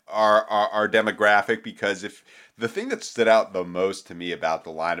our demographic, because if the thing that stood out the most to me about the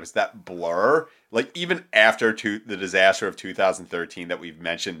lineup is that Blur, like even after the disaster of 2013 that we've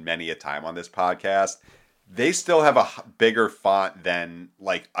mentioned many a time on this podcast, they still have a bigger font than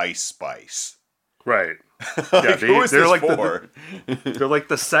like Ice Spice. Right. Like, who is this like for? They're like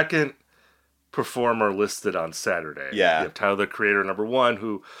the second performer listed on Saturday. Yeah. You have Tyler, the Creator, number one,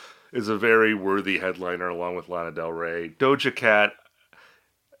 who is a very worthy headliner along with Lana Del Rey. Doja Cat,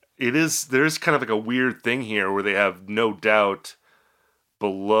 there's kind of like a weird thing here where they have No Doubt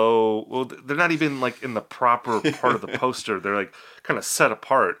below. Well, they're not even like in the proper part of the poster. They're like kind of set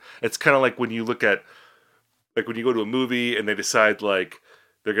apart. It's kind of like when you look at, like when you go to a movie and they decide like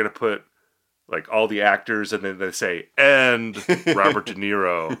they're going to put like all the actors, and then they say, and Robert De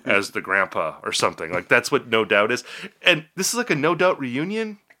Niro as the grandpa or something. Like, that's what No Doubt is. And this is like a No Doubt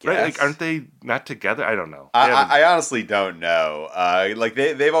reunion, right? Like, aren't they not together? I don't know. I honestly don't know. Like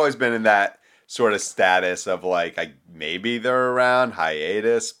they've always been in that sort of status of like, maybe they're around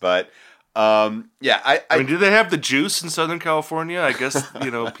hiatus, but I mean, do they have the juice in Southern California? I guess,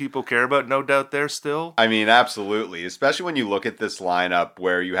 people care about No Doubt there still. I mean, absolutely. Especially when you look at this lineup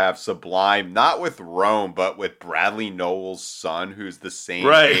where you have Sublime, not with Rome, but with Bradley Nowell's son, who's the same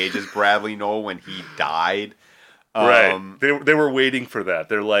age as Bradley Nowell when he died. Right. They were waiting for that.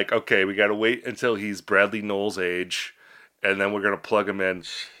 They're like, okay, we got to wait until he's Bradley Nowell's age, and then we're going to plug him in.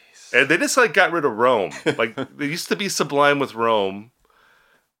 Jeez. And they just got rid of Rome. Like, there used to be Sublime with Rome.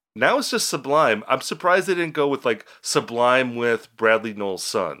 Now it's just Sublime. I'm surprised they didn't go with like Sublime with Bradley Nowell's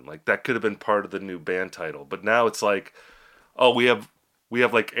son. Like, that could have been part of the new band title. But now it's like, oh, we have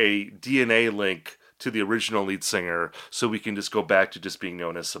like a DNA link to the original lead singer, so we can just go back to just being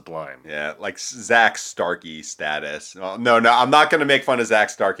known as Sublime. Yeah, like Zach Starkey status. Well, no, I'm not going to make fun of Zach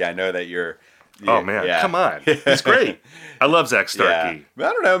Starkey. I know that you're oh man, come on, he's great. I love Zach Starkey. Yeah.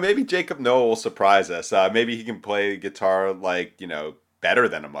 I don't know. Maybe Jacob Noel will surprise us. Maybe he can play guitar like better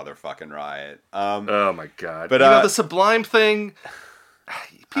than a motherfucking Riot. Oh my god! But the Sublime thing.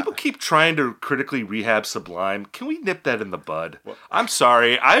 People keep trying to critically rehab Sublime. Can we nip that in the bud? I'm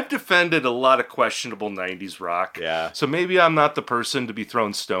sorry. I've defended a lot of questionable 90s rock. Yeah. So maybe I'm not the person to be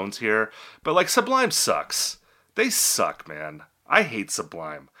throwing stones here. But, like, Sublime sucks. They suck, man. I hate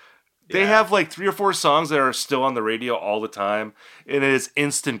Sublime. They have, like, 3 or 4 songs that are still on the radio all the time. And it is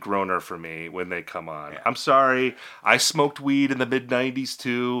instant groaner for me when they come on. Yeah. I'm sorry. I smoked weed in the mid-90s,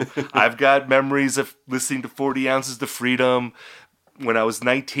 too. I've got memories of listening to 40 Ounces to Freedom. When I was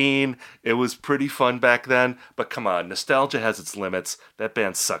 19, it was pretty fun back then. But come on, nostalgia has its limits. That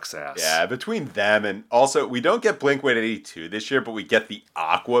band sucks ass. Yeah, between them and also, we don't get Blink-182 this year, but we get the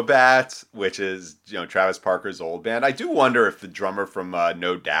Aquabats, which is, Travis Parker's old band. I do wonder if the drummer from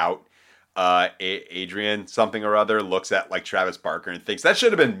No Doubt, Adrian something or other, looks at like Travis Parker and thinks that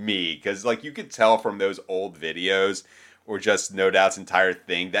should have been me. Because like you could tell from those old videos or just No Doubt's entire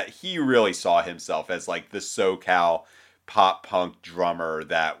thing, that he really saw himself as like the SoCal pop punk drummer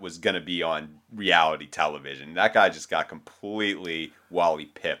that was going to be on reality television. That guy just got completely Wally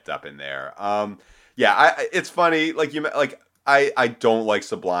pipped up in there. It's funny. I don't like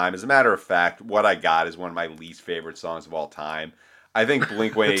Sublime. As a matter of fact, What I Got is one of my least favorite songs of all time. I think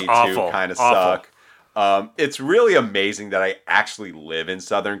Blink-182 kind of suck. It's really amazing that I actually live in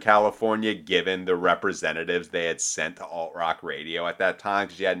Southern California, given the representatives they had sent to alt-rock radio at that time,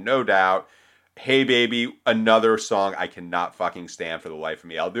 because you had No Doubt, Hey Baby, another song I cannot fucking stand for the life of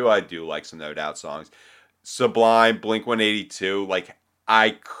me. I do like some No Doubt songs. Sublime, Blink-182, like,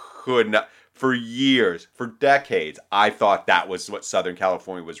 I could not... For years, for decades, I thought that was what Southern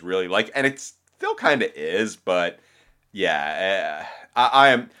California was really like, and it still kind of is. But yeah,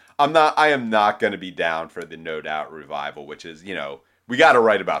 I am not going to be down for the No Doubt revival, which is, we got to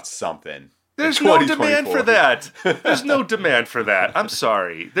write about something. There's no demand for that. There's no demand for that. I'm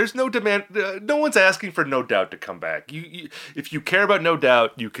sorry. There's no demand. No one's asking for No Doubt to come back. You if you care about No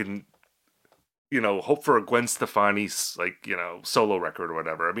Doubt, you can, hope for a Gwen Stefani solo record or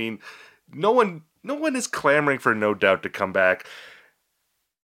whatever. I mean. No one is clamoring for No Doubt to come back.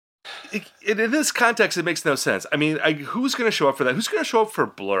 In this context, it makes no sense. I mean, who's going to show up for that? Who's going to show up for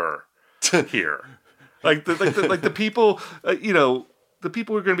Blur here? The people, the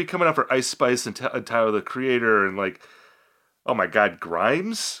people who are going to be coming out for Ice Spice and Tyler the Creator and oh my God,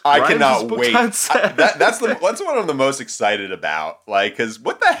 Grimes? I cannot wait. That's what I'm the most excited about. Because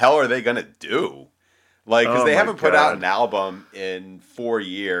what the hell are they going to do? Because they haven't put out an album in 4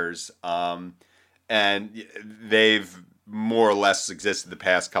 years, and they've more or less existed the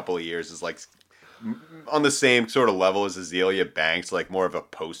past couple of years as on the same sort of level as Azealia Banks, more of a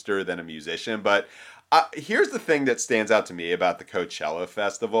poster than a musician. But here's the thing that stands out to me about the Coachella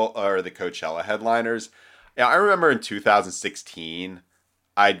Festival, or the Coachella headliners. I remember in 2016,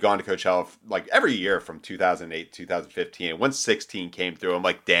 I'd gone to Coachella every year from 2008 to 2015, and once 16 came through, I'm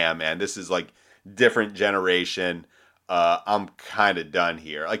like, damn, man, this is different generation. I'm kind of done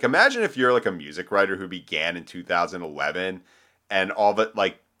here. Imagine if you're a music writer who began in 2011 and all but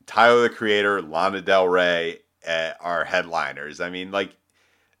Tyler the Creator, Lana Del Rey are headliners. I mean,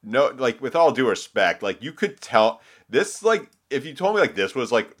 no, with all due respect, you could tell this, if you told me this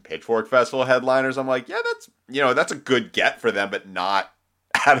was Pitchfork Festival headliners, I'm like, yeah, that's a good get for them, but not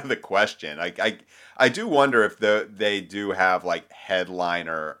out of the question. I do wonder if they do have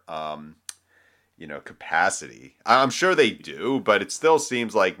headliner, capacity. I'm sure they do, but it still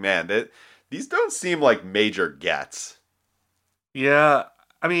seems man, these don't seem like major gets. Yeah,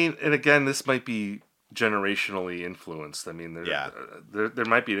 I mean, and again, this might be generationally influenced. I mean, there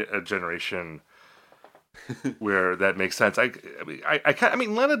might be a generation where that makes sense. I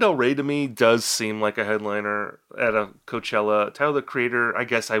mean, Lana Del Rey to me does seem like a headliner at a Coachella. Tyler the Creator, I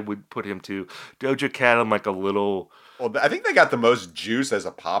guess I would put him to. Doja Cat, I'm a little. Well, I think they got the most juice as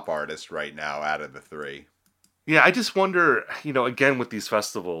a pop artist right now out of the three. Yeah, I just wonder, again with these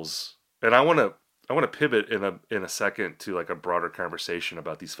festivals, and I want to pivot in a second to a broader conversation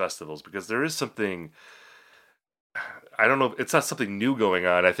about these festivals, because there is something. I don't know. It's not something new going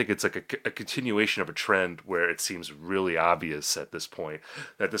on. I think it's a continuation of a trend where it seems really obvious at this point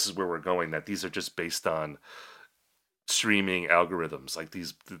that this is where we're going. That these are just based on streaming algorithms,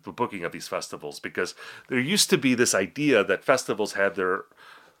 the booking of these festivals, because there used to be this idea that festivals had their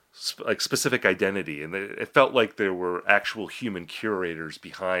specific identity, and it felt like there were actual human curators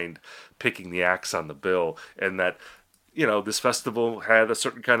behind picking the acts on the bill, and that this festival had a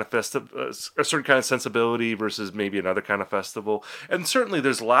certain kind of a certain kind of sensibility versus maybe another kind of festival. And certainly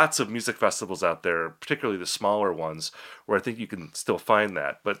there's lots of music festivals out there, particularly the smaller ones, where I think you can still find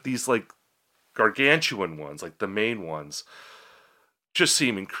that. But these gargantuan ones, the main ones, just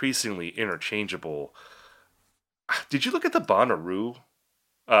seem increasingly interchangeable. Did you look at the Bonnaroo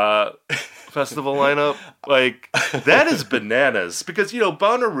festival lineup? That is bananas, because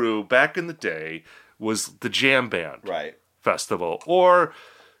Bonnaroo back in the day was the jam band festival, or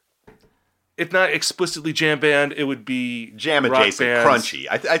if not explicitly jam band, it would be jam adjacent, crunchy.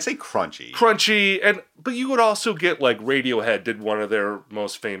 I'd say crunchy, but you would also get Radiohead did one of their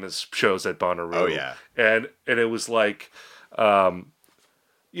most famous shows at Bonnaroo. Oh yeah, and it was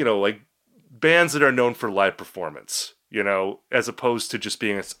bands that are known for live performance, as opposed to just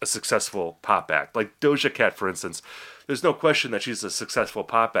being a successful pop act. Doja Cat, for instance. There's no question that she's a successful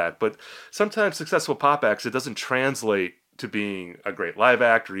pop act, but sometimes successful pop acts, it doesn't translate to being a great live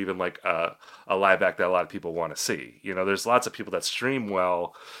act, or even a live act that a lot of people want to see. There's lots of people that stream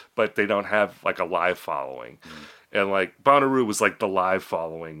well, but they don't have a live following. And Bonnaroo was the live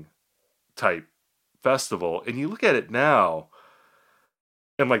following type festival, and you look at it now,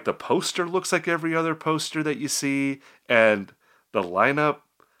 and like the poster looks like every other poster that you see, and the lineup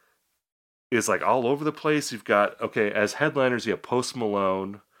is like all over the place. You've got, okay, as headliners, you have Post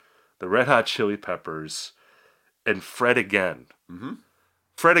Malone, the Red Hot Chili Peppers, and Fred Again. Mm-hmm.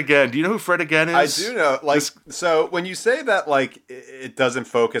 Fred Again. Do you know who Fred Again is? I do know. Like, so when you say that, like, it doesn't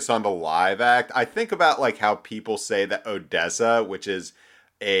focus on the live act, I think about like how people say that Odessa, which is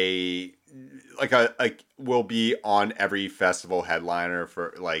a will be on every festival headliner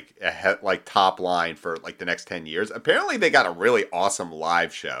for like like top line for like the next 10 years. Apparently, they got a really awesome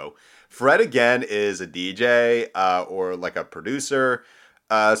live show. Fred Again is a DJ or like a producer,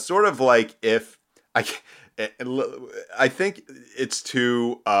 sort of like if I. I think it's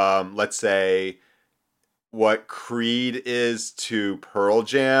to, let's say, what Creed is to Pearl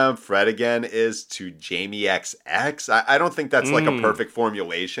Jam, Fred Again is to Jamie XX. I don't think that's like a perfect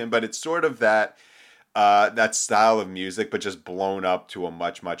formulation, but it's sort of that that style of music, but just blown up to a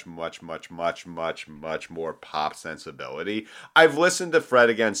much more pop sensibility. I've listened to Fred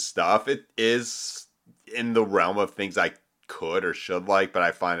Again's stuff. It is in the realm of things I could or should like, but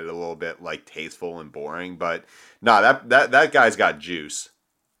I find it a little bit like tasteful and boring. But no, that guy's got juice.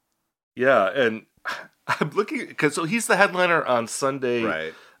 Yeah, and I'm looking because so he's the headliner on Sunday,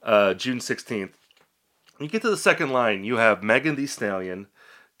 right. June 16th. You get to the second line, you have Megan Thee Stallion,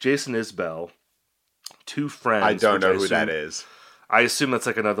 Jason Isbell, two friends. I don't know who that is. I assume that's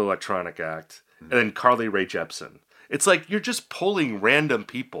like another electronic act, and then Carly Rae Jepsen. It's like you're just pulling random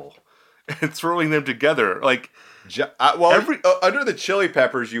people and throwing them together, like. Under the Chili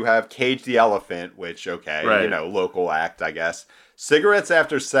Peppers, you have Cage the Elephant, which, okay, right. You know, local act, I guess. Cigarettes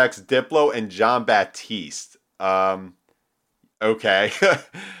After Sex, Diplo, and John Baptiste. Okay.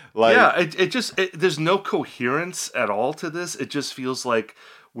 Like, yeah, it just, there's no coherence at all to this. It just feels like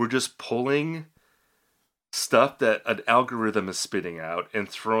we're just pulling stuff that an algorithm is spitting out and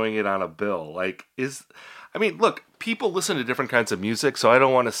throwing it on a bill. Like, I mean, look, people listen to different kinds of music, so I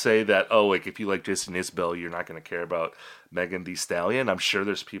don't want to say that, oh, like, if you like Jason Isbell, you're not going to care about Megan Thee Stallion. I'm sure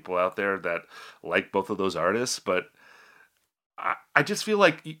there's people out there that like both of those artists, but I just feel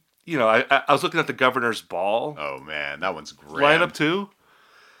like, you know, I was looking at the Governor's Ball. Oh, man, that one's great. Lineup, too.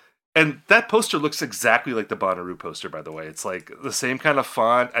 And that poster looks exactly like the Bonnaroo poster, by the way. It's like the same kind of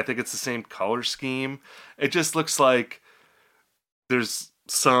font. I think it's the same color scheme. It just looks like there's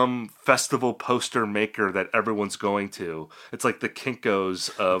some festival poster maker that everyone's going to. It's like the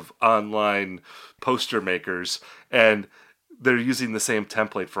Kinkos of online poster makers, and they're using the same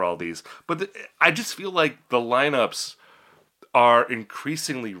template for all these. But I just feel like the lineups are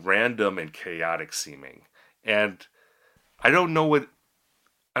increasingly random and chaotic seeming, and I don't know what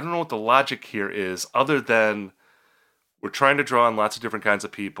the logic here is, other than we're trying to draw on lots of different kinds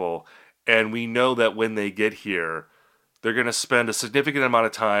of people, and we know that when they get here, they're going to spend a significant amount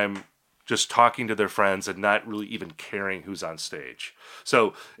of time just talking to their friends and not really even caring who's on stage.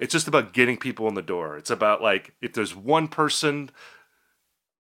 So it's just about getting people in the door. It's about, like, if there's one person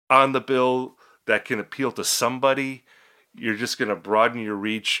on the bill that can appeal to somebody, you're just going to broaden your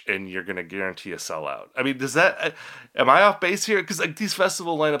reach and you're going to guarantee a sellout. I mean, am I off base here? Because like, these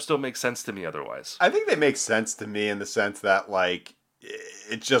festival lineups don't make sense to me otherwise. I think they make sense to me in the sense that, like,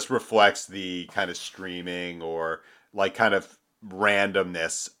 it just reflects the kind of streaming or like kind of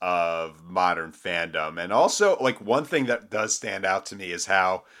randomness of modern fandom. And also, like, one thing that does stand out to me is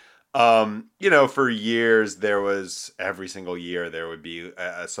how, you know, for years every single year there would be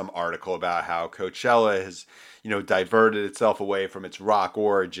some article about how Coachella has, you know, diverted itself away from its rock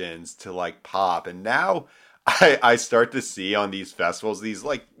origins to like pop. And now I start to see on these festivals, these,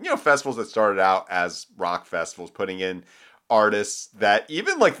 like, you know, festivals that started out as rock festivals, putting in artists that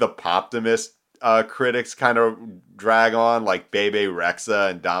even like the Poptimist critics kind of drag on, like Bebe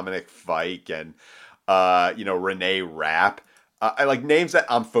Rexha and Dominic Fike and, you know, Renee Rapp. I like names that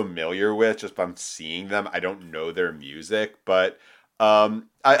I'm familiar with just by seeing them. I don't know their music, but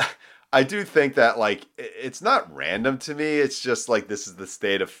I do think that, like, it's not random to me. It's just like this is the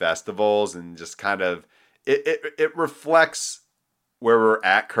state of festivals, and just kind of it reflects where we're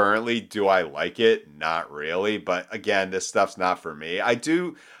at currently. Do I like it? Not really. But again, this stuff's not for me. I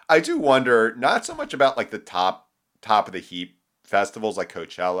do wonder not so much about like the top of the heap festivals like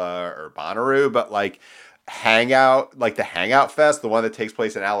Coachella or Bonnaroo, but like the Hangout Fest, the one that takes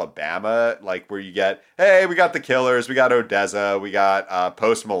place in Alabama, like where you get, hey, we got the Killers, we got Odessa, we got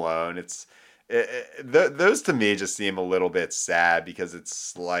Post Malone. Those to me just seem a little bit sad, because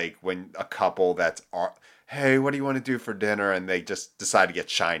it's like when a couple hey, what do you want to do for dinner? And they just decide to get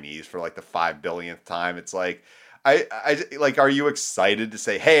Chinese for like the 5 billionth time. It's like, I like, are you excited to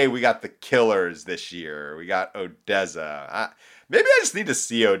say, hey, we got the Killers this year, we got Odessa? Maybe I just need to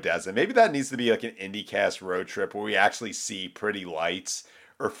see Odessa. Maybe that needs to be like an IndieCast road trip where we actually see Pretty Lights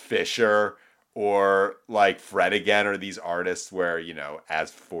or Fisher or like Fred again, or these artists where,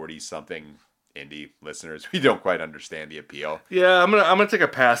 as 40 something indie listeners, we don't quite understand the appeal. Yeah, I'm gonna take a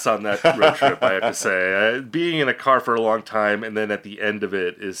pass on that road trip. I have to say, being in a car for a long time and then at the end of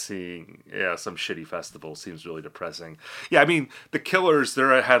it is seeing some shitty festival seems really depressing. Yeah, I mean the Killers,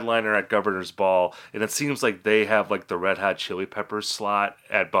 they're a headliner at Governor's Ball, and it seems like they have like the Red Hot Chili Peppers slot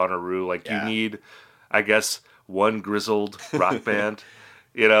at Bonnaroo. Like you need, I guess, one grizzled rock band.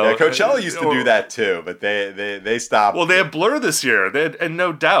 Yeah, Coachella used to do that too, but they stopped. Well, they have Blur this year, and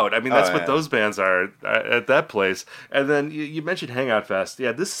no doubt. I mean, that's what those bands are at that place. And then you mentioned Hangout Fest.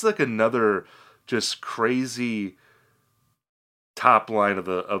 Yeah, this is like another just crazy top line of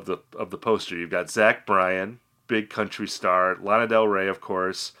the poster. You've got Zach Bryan, big country star, Lana Del Rey, of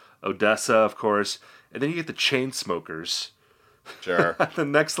course, Odessa, of course, and then you get the Chainsmokers. Sure, the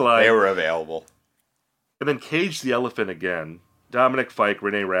next line they were available, and then Cage the Elephant again. Dominic Fike,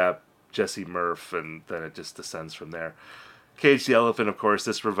 Renee Rapp, Jesse Murph, and then it just descends from there. Cage the Elephant, of course,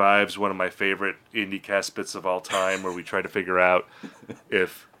 this revives one of my favorite IndieCast bits of all time, where we try to figure out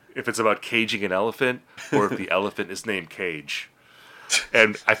if it's about caging an elephant or if the elephant is named Cage.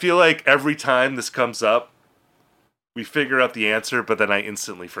 And I feel like every time this comes up, we figure out the answer, but then I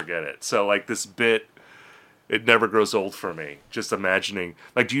instantly forget it. So like this bit, it never grows old for me. Just imagining.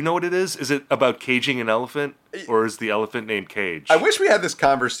 Like, do you know what it is? Is it about caging an elephant? Or is the elephant named Cage? I wish we had this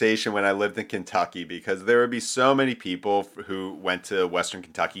conversation when I lived in Kentucky, because there would be so many people who went to Western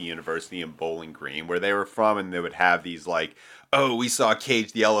Kentucky University in Bowling Green, where they were from, and they would have these like, oh, we saw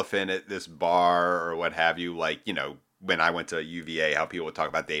Cage the Elephant at this bar or what have you. Like, when I went to UVA, how people would talk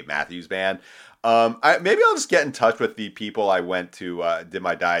about Dave Matthews Band. Maybe I'll just get in touch with the people I went to, did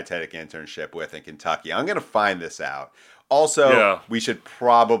my dietetic internship with in Kentucky. I'm going to find this out. Also, we should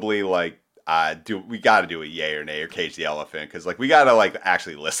probably we got to do a yay or nay or Cage the Elephant, because we got to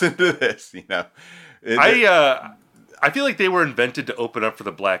actually listen to this. I feel like they were invented to open up for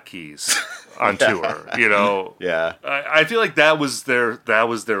the Black Keys on tour. Yeah. I feel like that was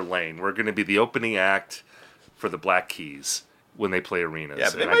their lane. We're going to be the opening act for the Black Keys when they play arenas.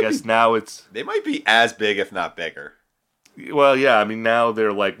 Yeah, but I guess now they might be as big, if not bigger. Well, yeah. I mean, now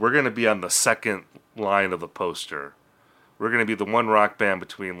they're like, we're going to be on the second line of the poster. We're going to be the one rock band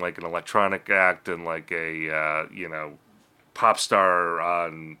between like an electronic act and like a pop star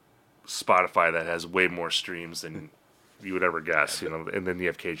on Spotify that has way more streams than you would ever guess. And then you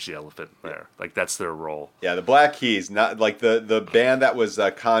have Cage the Elephant there. Like that's their role. Yeah, the Black Keys, not like the band that was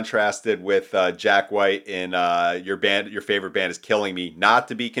contrasted with Jack White in your favorite band is Killing Me, not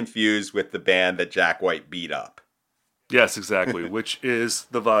to be confused with the band that Jack White beat up. Yes, exactly, which is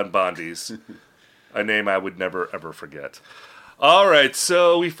the Von Bondies, a name I would never, ever forget. All right,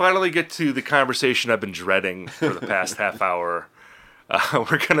 so we finally get to the conversation I've been dreading for the past half hour.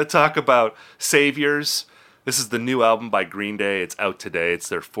 We're going to talk about Saviors. This is the new album by Green Day. It's out today. It's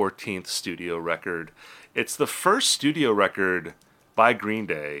their 14th studio record. It's the first studio record by Green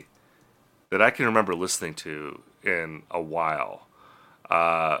Day that I can remember listening to in a while.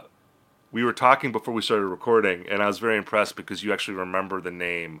 We were talking before we started recording, and I was very impressed because you actually remember the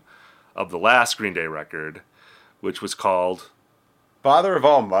name of the last Green Day record, which was called Father of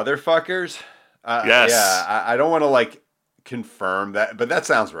All Motherfuckers. Yes. Yeah, I don't want to confirm that, but that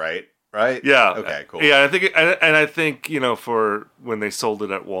sounds right. Right? Yeah. Okay, cool. Yeah, I think for when they sold it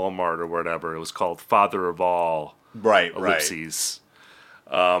at Walmart or whatever, it was called Father of All. Right. Ellipses.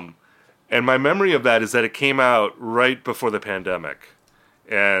 And my memory of that is that it came out right before the pandemic,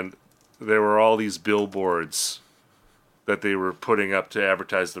 and there were all these billboards that they were putting up to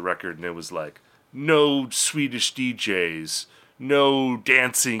advertise the record, and it was like, no Swedish DJs, no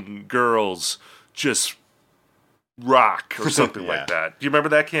dancing girls, just rock or something like that. Do you remember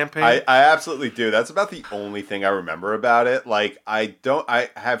that campaign? I absolutely do. That's about the only thing I remember about it. I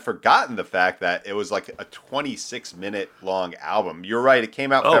have forgotten the fact that it was like a 26-minute long album. You're right. It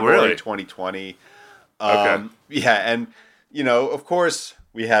came out February 2020. Okay. Yeah. And, of course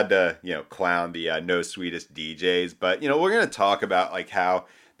we had to, clown the no Swedish DJs, but, we're going to talk about how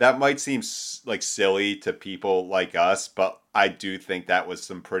that might seem silly to people like us, but I do think that was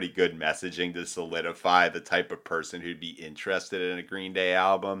some pretty good messaging to solidify the type of person who'd be interested in a Green Day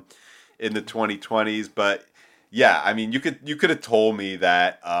album in the 2020s. But yeah, I mean, you could have told me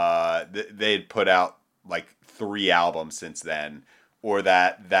that they had put out 3 albums since then, or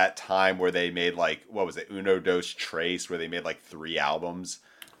that time where they made what was it, Uno Dos Tres, where they made 3 albums.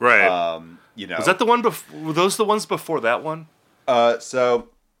 Right. You Was know, that the one were those the ones before that one? so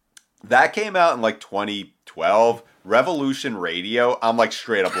that came out in like 2012. Revolution Radio. I'm like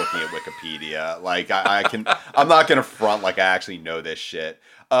straight up looking at Wikipedia. Like I can, I'm not gonna front like I actually know this shit.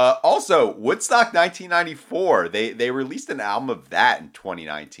 Also, Woodstock 1994. They released an album of that in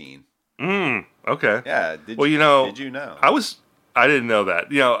 2019. Okay. Yeah. Well, Did you know? I didn't know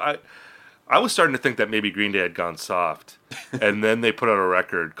that. I was starting to think that maybe Green Day had gone soft, and then they put out a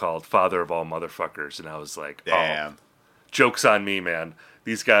record called "Father of All Motherfuckers," and I was like, Damn. "Oh, joke's on me, man.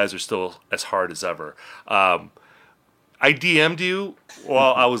 These guys are still as hard as ever." I DM'd you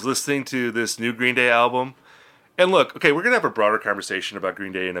while I was listening to this new Green Day album. And look, okay, we're going to have a broader conversation about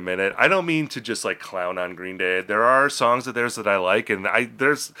Green Day in a minute. I don't mean to just like clown on Green Day. There are songs of theirs that I like, and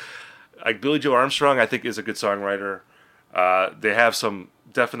there's like Billy Joe Armstrong, I think, is a good songwriter. They have some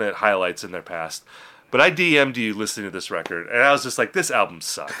definite highlights in their past. But I DM'd you listening to this record, and I was just like, this album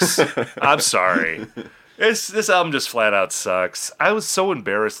sucks. I'm sorry. This album just flat out sucks. I was so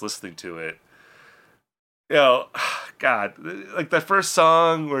embarrassed listening to it. God, like that first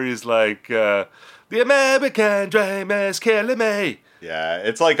song where he's like, the American dream is killing me. Yeah,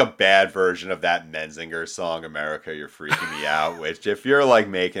 it's like a bad version of that Menzinger song, America, You're Freaking Me Out, which if you're like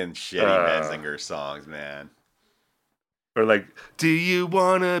making shitty Menzinger songs, man. Or like, do you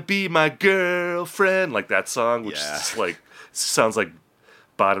want to be my girlfriend? Like that song, which is like, sounds like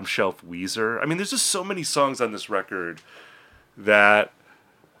bottom shelf Weezer. I mean, there's just so many songs on this record that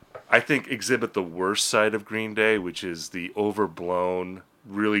I think exhibit the worst side of Green Day, which is the overblown,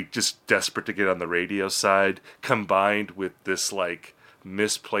 really just desperate to get on the radio side, combined with this like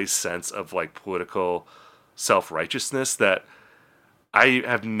misplaced sense of like political self-righteousness that I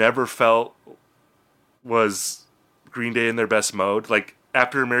have never felt was Green Day in their best mode. Like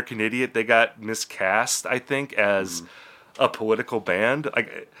after American Idiot, they got miscast, I think, as a political band.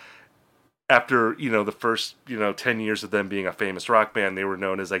 Like after, the first, 10 years of them being a famous rock band, they were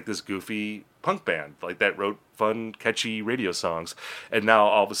known as like this goofy punk band, like that wrote fun, catchy radio songs. And now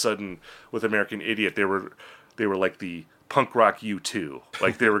all of a sudden with American Idiot, they were like the punk rock U2.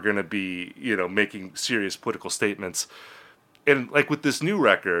 Like they were going to be, making serious political statements. And like with this new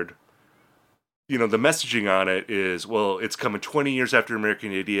record, the messaging on it is, well, it's coming 20 years after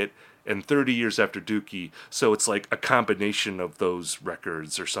American Idiot and 30 years after Dookie, so it's like a combination of those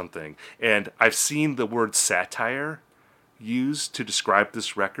records or something. And I've seen the word satire used to describe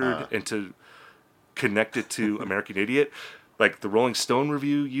this record and to connect it to American Idiot. Like the Rolling Stone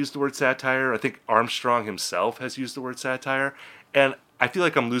review used the word satire. I think Armstrong himself has used the word satire. And I feel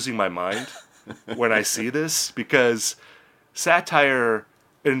like I'm losing my mind when I see this, because satire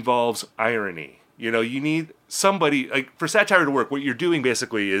involves irony. You need somebody, like, for satire to work, what you're doing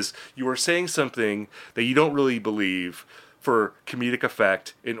basically is you are saying something that you don't really believe for comedic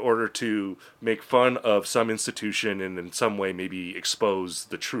effect in order to make fun of some institution and in some way maybe expose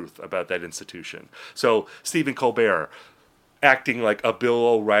the truth about that institution. So Stephen Colbert acting like a Bill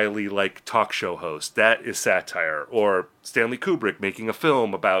O'Reilly like talk show host, that is satire. Or Stanley Kubrick making a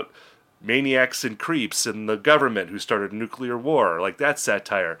film about maniacs and creeps and the government who started a nuclear war, like that's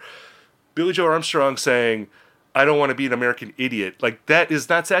satire. Billy Joe Armstrong saying, I don't want to be an American idiot, like that is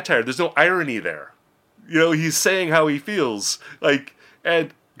not satire. There's no irony there. He's saying how he feels. Like,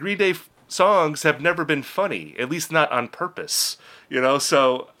 and Green Day songs have never been funny, at least not on purpose.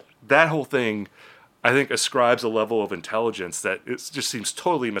 So that whole thing, I think, ascribes a level of intelligence that it just seems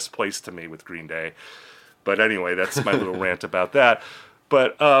totally misplaced to me with Green Day. But anyway, that's my little rant about that.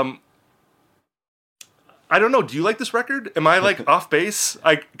 But I don't know. Do you like this record? Am I like off base?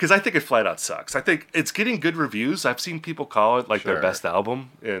 Because I think it flat out sucks. I think it's getting good reviews. I've seen people call it like their best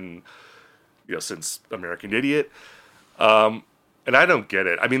album in, since American Idiot. And I don't get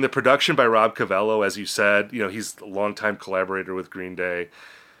it. I mean, the production by Rob Cavallo, as you said, he's a longtime collaborator with Green Day.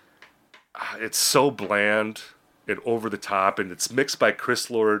 It's so bland and over the top, and it's mixed by Chris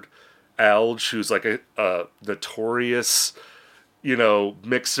Lord Alge, who's like a notorious,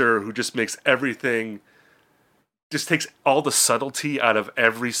 mixer who just makes everything. Just takes all the subtlety out of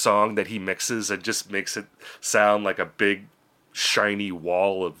every song that he mixes and just makes it sound like a big, shiny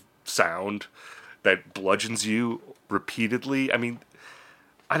wall of sound that bludgeons you repeatedly. I mean,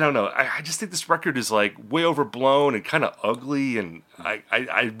 I don't know. I just think this record is like way overblown and kind of ugly, and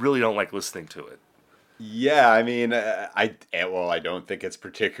I really don't like listening to it. Yeah, I mean, I don't think it's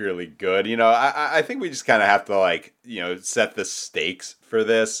particularly good. I think we just kind of have to set the stakes for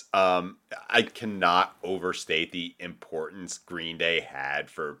this. I cannot overstate the importance Green Day had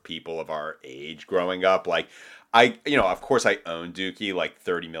for people of our age growing up. Like, of course I own Dookie like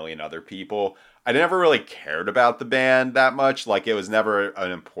 30 million other people. I never really cared about the band that much. Like, it was never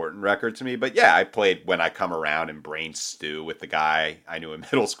an important record to me. But yeah, I played When I Come Around and Brain Stew with the guy I knew in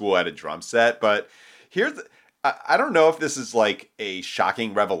middle school at a drum set. But here's, I don't know if this is like a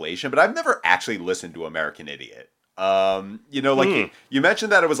shocking revelation, but I've never actually listened to American Idiot. Like you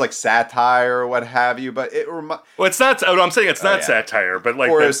mentioned that it was like satire or what have you, but well, it's not. I'm saying it's not satire, but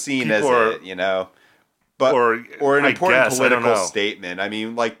like or seen as it, but or an important political statement. I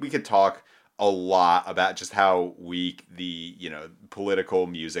mean, like, we could talk a lot about just how weak the political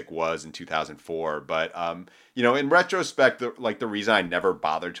music was in 2004, but in retrospect, the reason I never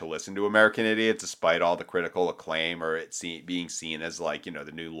bothered to listen to American Idiot, despite all the critical acclaim or it being seen as like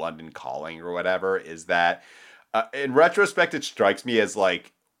the new London Calling or whatever, is that in retrospect it strikes me as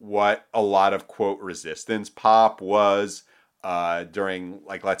like what a lot of quote resistance pop was during,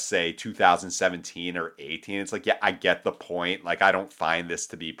 like, let's say 2017 or 18. It's like, yeah, I get the point. Like, I don't find this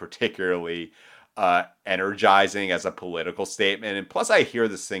to be particularly energizing as a political statement. And plus, I hear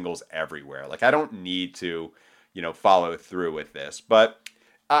the singles everywhere. Like, I don't need to, follow through with this. But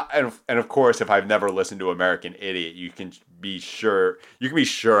and of course, if I've never listened to American Idiot, you can be sure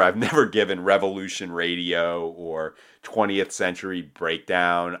I've never given Revolution Radio or 20th Century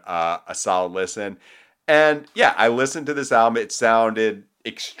Breakdown a solid listen. And yeah, I listened to this album. It sounded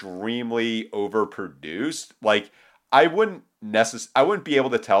extremely overproduced. Like, I wouldn't be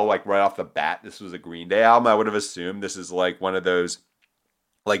able to tell, like, right off the bat this was a Green Day album. I would have assumed this is like one of those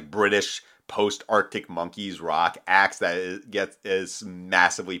like British post-Arctic Monkeys rock acts that is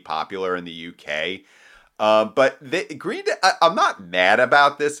massively popular in the UK. But Green Day, I'm not mad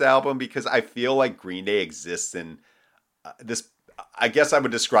about this album because I feel like Green Day exists in this. I guess I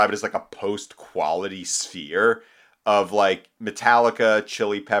would describe it as like a post-quality sphere of like Metallica,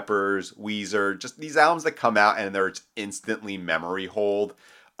 Chili Peppers, Weezer, just these albums that come out and they're instantly memory hold,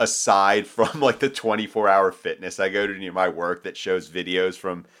 aside from like the 24-hour fitness I go to near my work that shows videos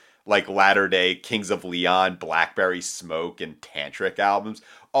from like latter day Kings of Leon, Blackberry Smoke, and Tantric albums.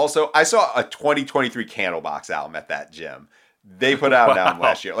 Also, I saw a 2023 Candlebox album at that gym. They put out an album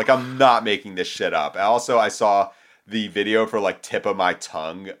last year. Like, I'm not making this shit up. Also, I saw the video for like Tip of My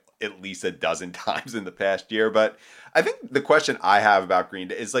Tongue at least a dozen times in the past year. But I think the question I have about Green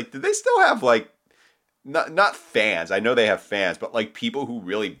Day is like, do they still have like not fans? I know they have fans, but like people who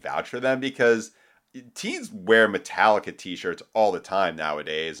really vouch for them, because teens wear Metallica t-shirts all the time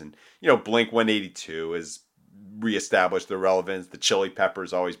nowadays. And, Blink 182 has reestablished their relevance. The Chili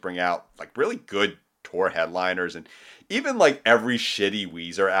Peppers always bring out like really good tour headliners. And even like every shitty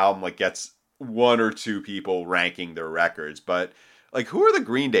Weezer album like gets one or two people ranking their records. But like, who are the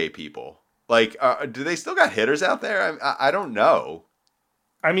Green Day people? Like, do they still got hitters out there? I don't know.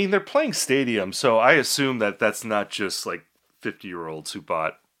 I mean, they're playing stadiums, so I assume that that's not just like 50-year-olds who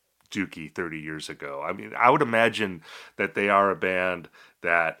bought Dookie 30 years ago. I mean, I would imagine that they are a band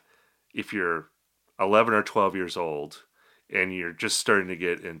that if you're 11 or 12 years old and you're just starting to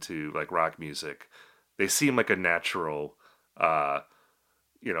get into like rock music, they seem like a natural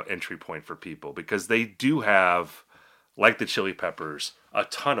entry point for people, because they do have, like the Chili Peppers, a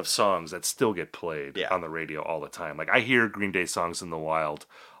ton of songs that still get played on the radio all the time. Like, I hear Green Day songs in the wild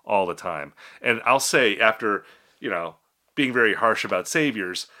all the time. And I'll say, after, being very harsh about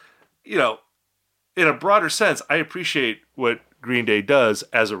Saviors, in a broader sense, I appreciate what Green Day does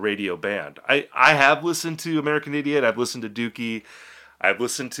as a radio band. I have listened to American Idiot. I've listened to Dookie. I've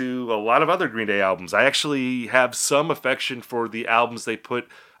listened to a lot of other Green Day albums. I actually have some affection for the albums they put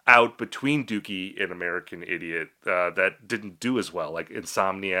out between Dookie and American Idiot that didn't do as well, like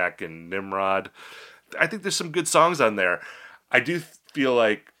Insomniac and Nimrod. I think there's some good songs on there. I do feel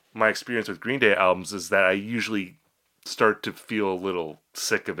like my experience with Green Day albums is that I usually start to feel a little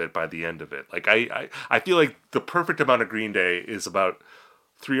sick of it by the end of it. Like, I feel like the perfect amount of Green Day is about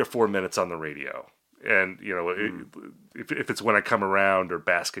 3 or 4 minutes on the radio. And, if it's When I Come Around or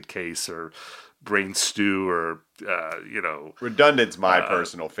Basket Case or Brain Stew or, Redundant's my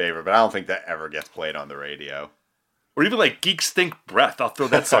personal favorite, but I don't think that ever gets played on the radio. Or even like Geek Stink Breath. I'll throw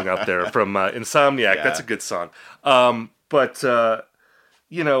that song out there from Insomniac. Yeah. That's a good song. My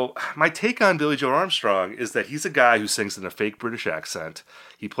take on Billy Joe Armstrong is that he's a guy who sings in a fake British accent.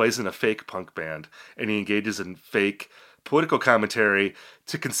 He plays in a fake punk band, and he engages in fake political commentary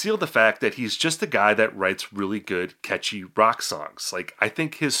to conceal the fact that he's just a guy that writes really good, catchy rock songs. Like, I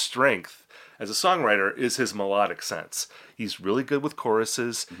think his strength as a songwriter is his melodic sense. He's really good with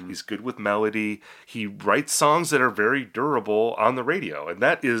choruses. Mm-hmm. He's good with melody. He writes songs that are very durable on the radio, and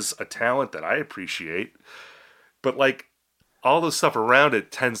that is a talent that I appreciate. But like, all the stuff around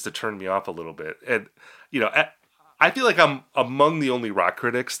it tends to turn me off a little bit. And, I feel like I'm among the only rock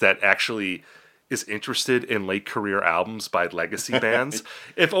critics that actually is interested in late career albums by legacy bands,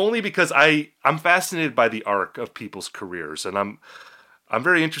 if only because I'm fascinated by the arc of people's careers, and I'm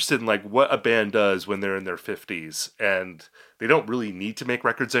very interested in like what a band does when they're in their 50s and they don't really need to make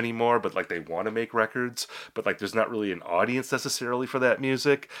records anymore, but like they want to make records, but like there's not really an audience necessarily for that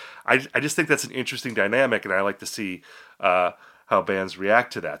music. I just think that's an interesting dynamic, and I like to see how bands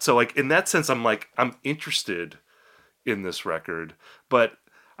react to that. So like in that sense, I'm interested in this record, but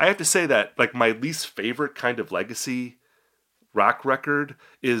I have to say that like my least favorite kind of legacy rock record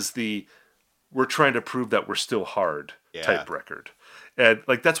is the we're trying to prove that we're still hard type record. And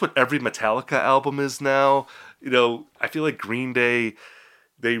like that's what every Metallica album is now. You know, I feel like Green Day,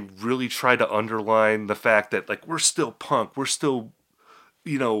 they really try to underline the fact that like we're still punk, we're still,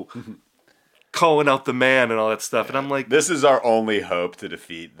 you know, calling out the man and all that stuff. And I'm like, this is our only hope to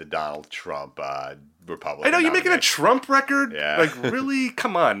defeat the Donald Trump Republican. I know you're making a Trump record. Yeah. Like really,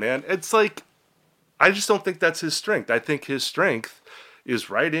 come on, man. It's like I just don't think that's his strength. I think his strength is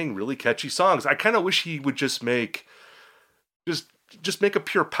writing really catchy songs. I kind of wish he would just make a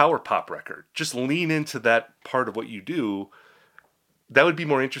pure power pop record. Just lean into that part of what you do. That would be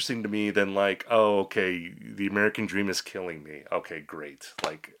more interesting to me than like, oh, okay, the American Dream is killing me. Okay, great.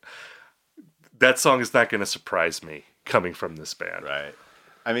 Like that song is not going to surprise me coming from this band. Right.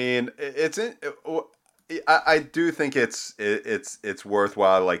 I mean, I do think it's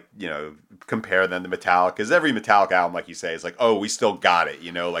worthwhile, like, you know, compare them to Metallica, because every Metallica album, like you say, is like, oh, we still got it,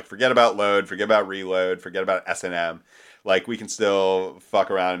 you know, like forget about Load, forget about Reload, forget about S&M. Like we can still fuck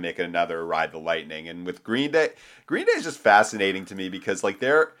around and make another Ride the Lightning. And with Green Day is just fascinating to me because like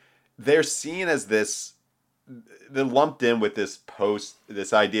they're seen as this, they're lumped in with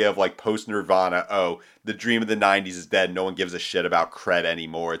this idea of like post Nirvana. Oh, the dream of the 90s is dead. No one gives a shit about cred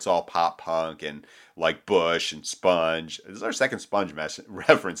anymore. It's all pop punk and like Bush and Sponge. This is our second Sponge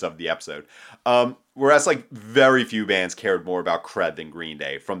reference of the episode. Whereas like very few bands cared more about cred than Green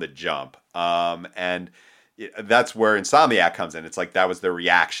Day from the jump. And that's where Insomniac comes in. It's like that was their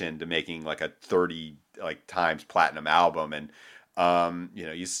reaction to making like a 30 like times platinum album. And you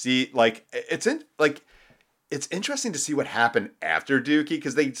know, you see like it's interesting to see what happened after Dookie,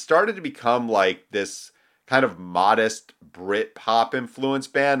 because they started to become like this kind of modest Brit pop influence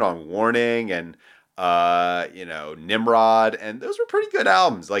band on Warning and you know, Nimrod, and those were pretty good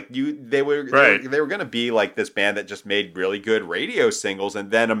albums. Like they were going to be like this band that just made really good radio singles,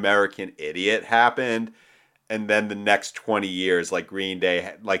 and then American Idiot happened, and then the next 20 years, like Green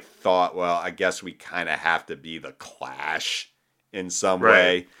Day, like thought, well, I guess we kind of have to be the Clash in some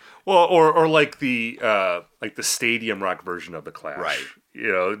way. Well, or like the stadium rock version of the Clash, right? You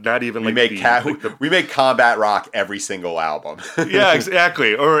know, not even we make combat rock every single album. Yeah,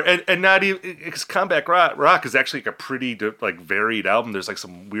 exactly. And not even because combat rock is actually like a pretty like varied album. There's like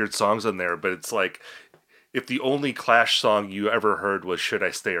some weird songs on there, but it's like if the only Clash song you ever heard was "Should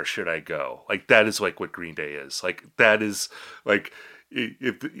I Stay or Should I Go," like that is like what Green Day is. Like that is like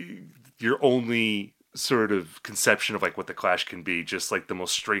if your only sort of conception of like what the Clash can be, just like the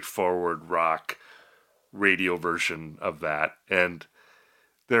most straightforward rock radio version of that. And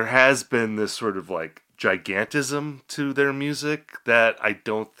there has been this sort of like gigantism to their music that I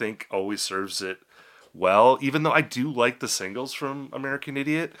don't think always serves it well, even though I do like the singles from American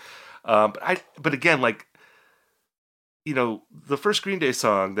Idiot. But again, like, you know, the first Green Day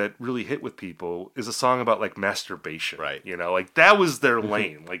song that really hit with people is a song about like masturbation, right? You know, like that was their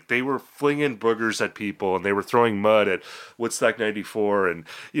lane. Like they were flinging boogers at people and they were throwing mud at Woodstock 94, and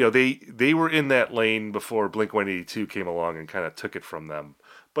you know they were in that lane before Blink-182 came along and kind of took it from them.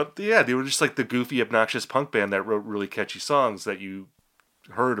 But yeah, they were just like the goofy, obnoxious punk band that wrote really catchy songs that you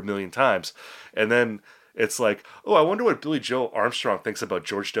heard a million times, and then it's like, oh, I wonder what Billy Joe Armstrong thinks about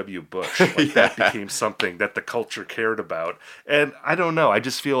George W. Bush. Like that became something that the culture cared about. And I don't know. I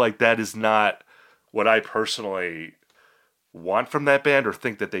just feel like that is not what I personally want from that band or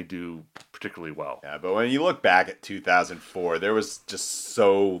think that they do particularly well. Yeah, but when you look back at 2004, there was just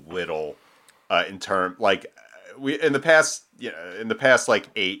so little in term like in the past like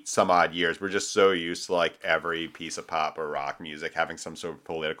 8 some odd years, we're just so used to like every piece of pop or rock music having some sort of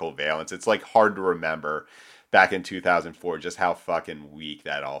political valence. It's like hard to remember back in 2004 just how fucking weak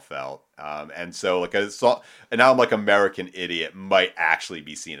that all felt. And so like an album like American Idiot might actually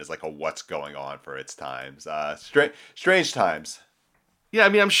be seen as like a what's going on for its times. Strange times. Yeah, I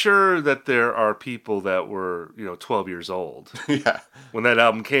mean, I'm sure that there are people that were, you know, 12 years old yeah, when that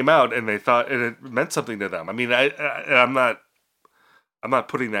album came out, and they thought, and it meant something to them. I mean, I'm not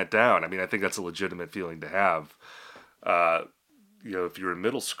putting that down. I mean, I think that's a legitimate feeling to have. if you were in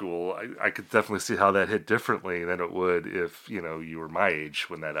middle school, I could definitely see how that hit differently than it would if, you were my age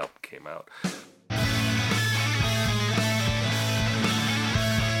when that album came out.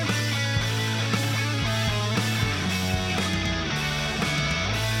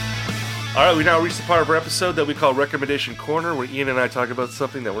 All right, we now reached the part of our episode that we call Recommendation Corner, where Ian and I talk about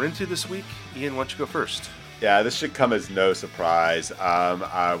something that we're into this week. Ian, why don't you go first? Yeah, this should come as no surprise.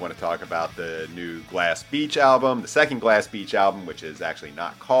 I want to talk about the new Glass Beach album, the second Glass Beach album, which is actually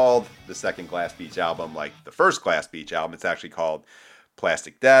not called the second Glass Beach album like the first Glass Beach album. It's actually called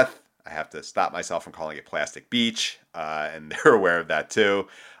Plastic Death. I have to stop myself from calling it Plastic Beach, and they're aware of that too.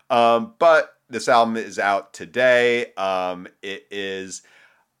 But this album is out today. It is...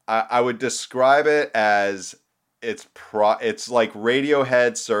 I would describe it as it's like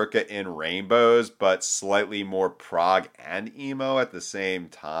Radiohead circa in Rainbows, but slightly more prog and emo at the same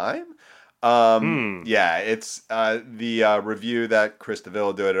time. Yeah, it's the review that Chris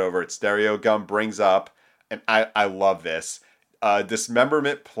DeVille did over at Stereo Gum brings up, and I love this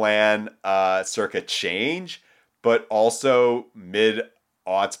dismemberment plan circa Change, but also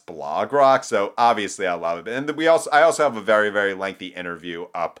mid-aughts blog rock. So obviously I love it. And I also have a very, very lengthy interview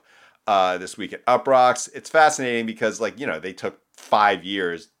up this week at Up Rocks. It's fascinating because they took 5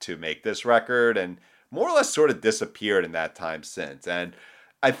 years to make this record and more or less sort of disappeared in that time since. And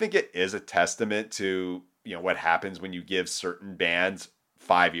I think it is a testament to, what happens when you give certain bands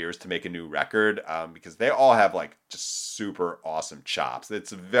 5 years to make a new record, because they all have just super awesome chops.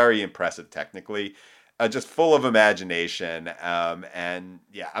 It's very impressive technically. Just full of imagination, and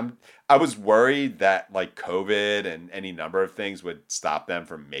yeah, I was worried that COVID and any number of things would stop them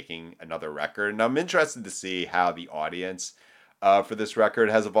from making another record, and I'm interested to see how the audience for this record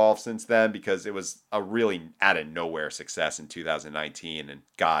has evolved since then, because it was a really out of nowhere success in 2019, and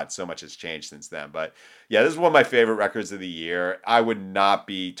God, so much has changed since then. But yeah, this is one of my favorite records of the year. I would not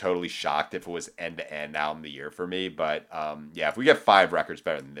be totally shocked if it was end-to-end album of the year for me, but yeah, if we get 5 records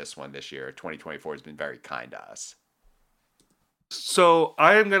better than this one this year, 2024 has been very kind to us. So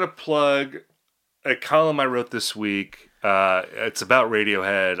I am going to plug a column I wrote this week. It's about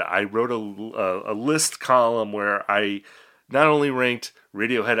Radiohead. I wrote a list column where I not only ranked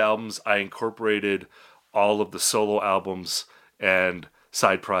Radiohead albums, I incorporated all of the solo albums and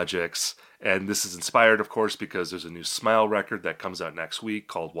side projects. And this is inspired, of course, because there's a new Smile record that comes out next week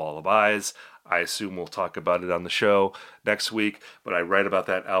called Wall of Eyes. I assume we'll talk about it on the show next week, but I write about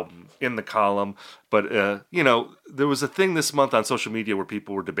that album in the column. But, there was a thing this month on social media where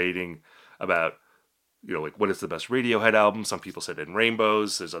people were debating about, what is the best Radiohead album? Some people said In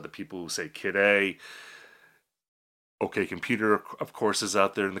Rainbows. There's other people who say Kid A. OK Computer, of course, is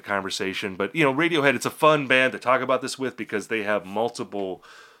out there in the conversation. But, Radiohead, it's a fun band to talk about this with because they have multiple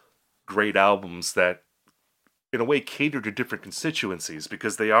great albums that, in a way, cater to different constituencies,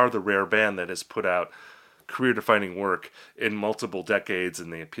 because they are the rare band that has put out career-defining work in multiple decades,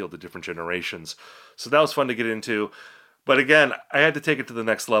 and they appeal to different generations. So that was fun to get into. But again, I had to take it to the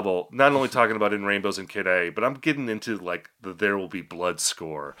next level, not only talking about In Rainbows and Kid A, but I'm getting into the There Will Be Blood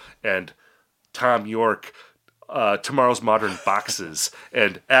score and Tom York, Tomorrow's Modern Boxes,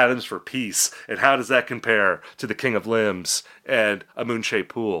 and Atoms for Peace, and how does that compare to The King of Limbs and A Moon-Shaped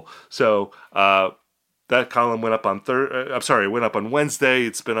Pool? So that column went up on went up on Wednesday.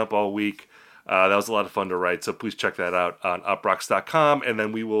 It's been up all week. That was a lot of fun to write, so please check that out on uprocks.com, and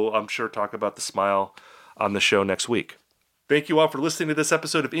then we will, I'm sure, talk about the Smile on the show next week. Thank you all for listening to this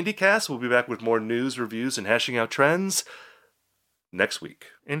episode of IndieCast. We'll be back with more news, reviews, and hashing out trends next week.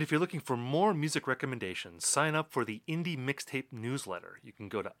 And if you're looking for more music recommendations, sign up for the Indie Mixtape newsletter. You can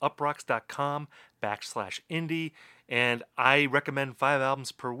go to uprocks.com/indie, and I recommend 5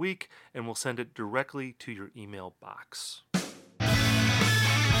 albums per week, and we'll send it directly to your email box.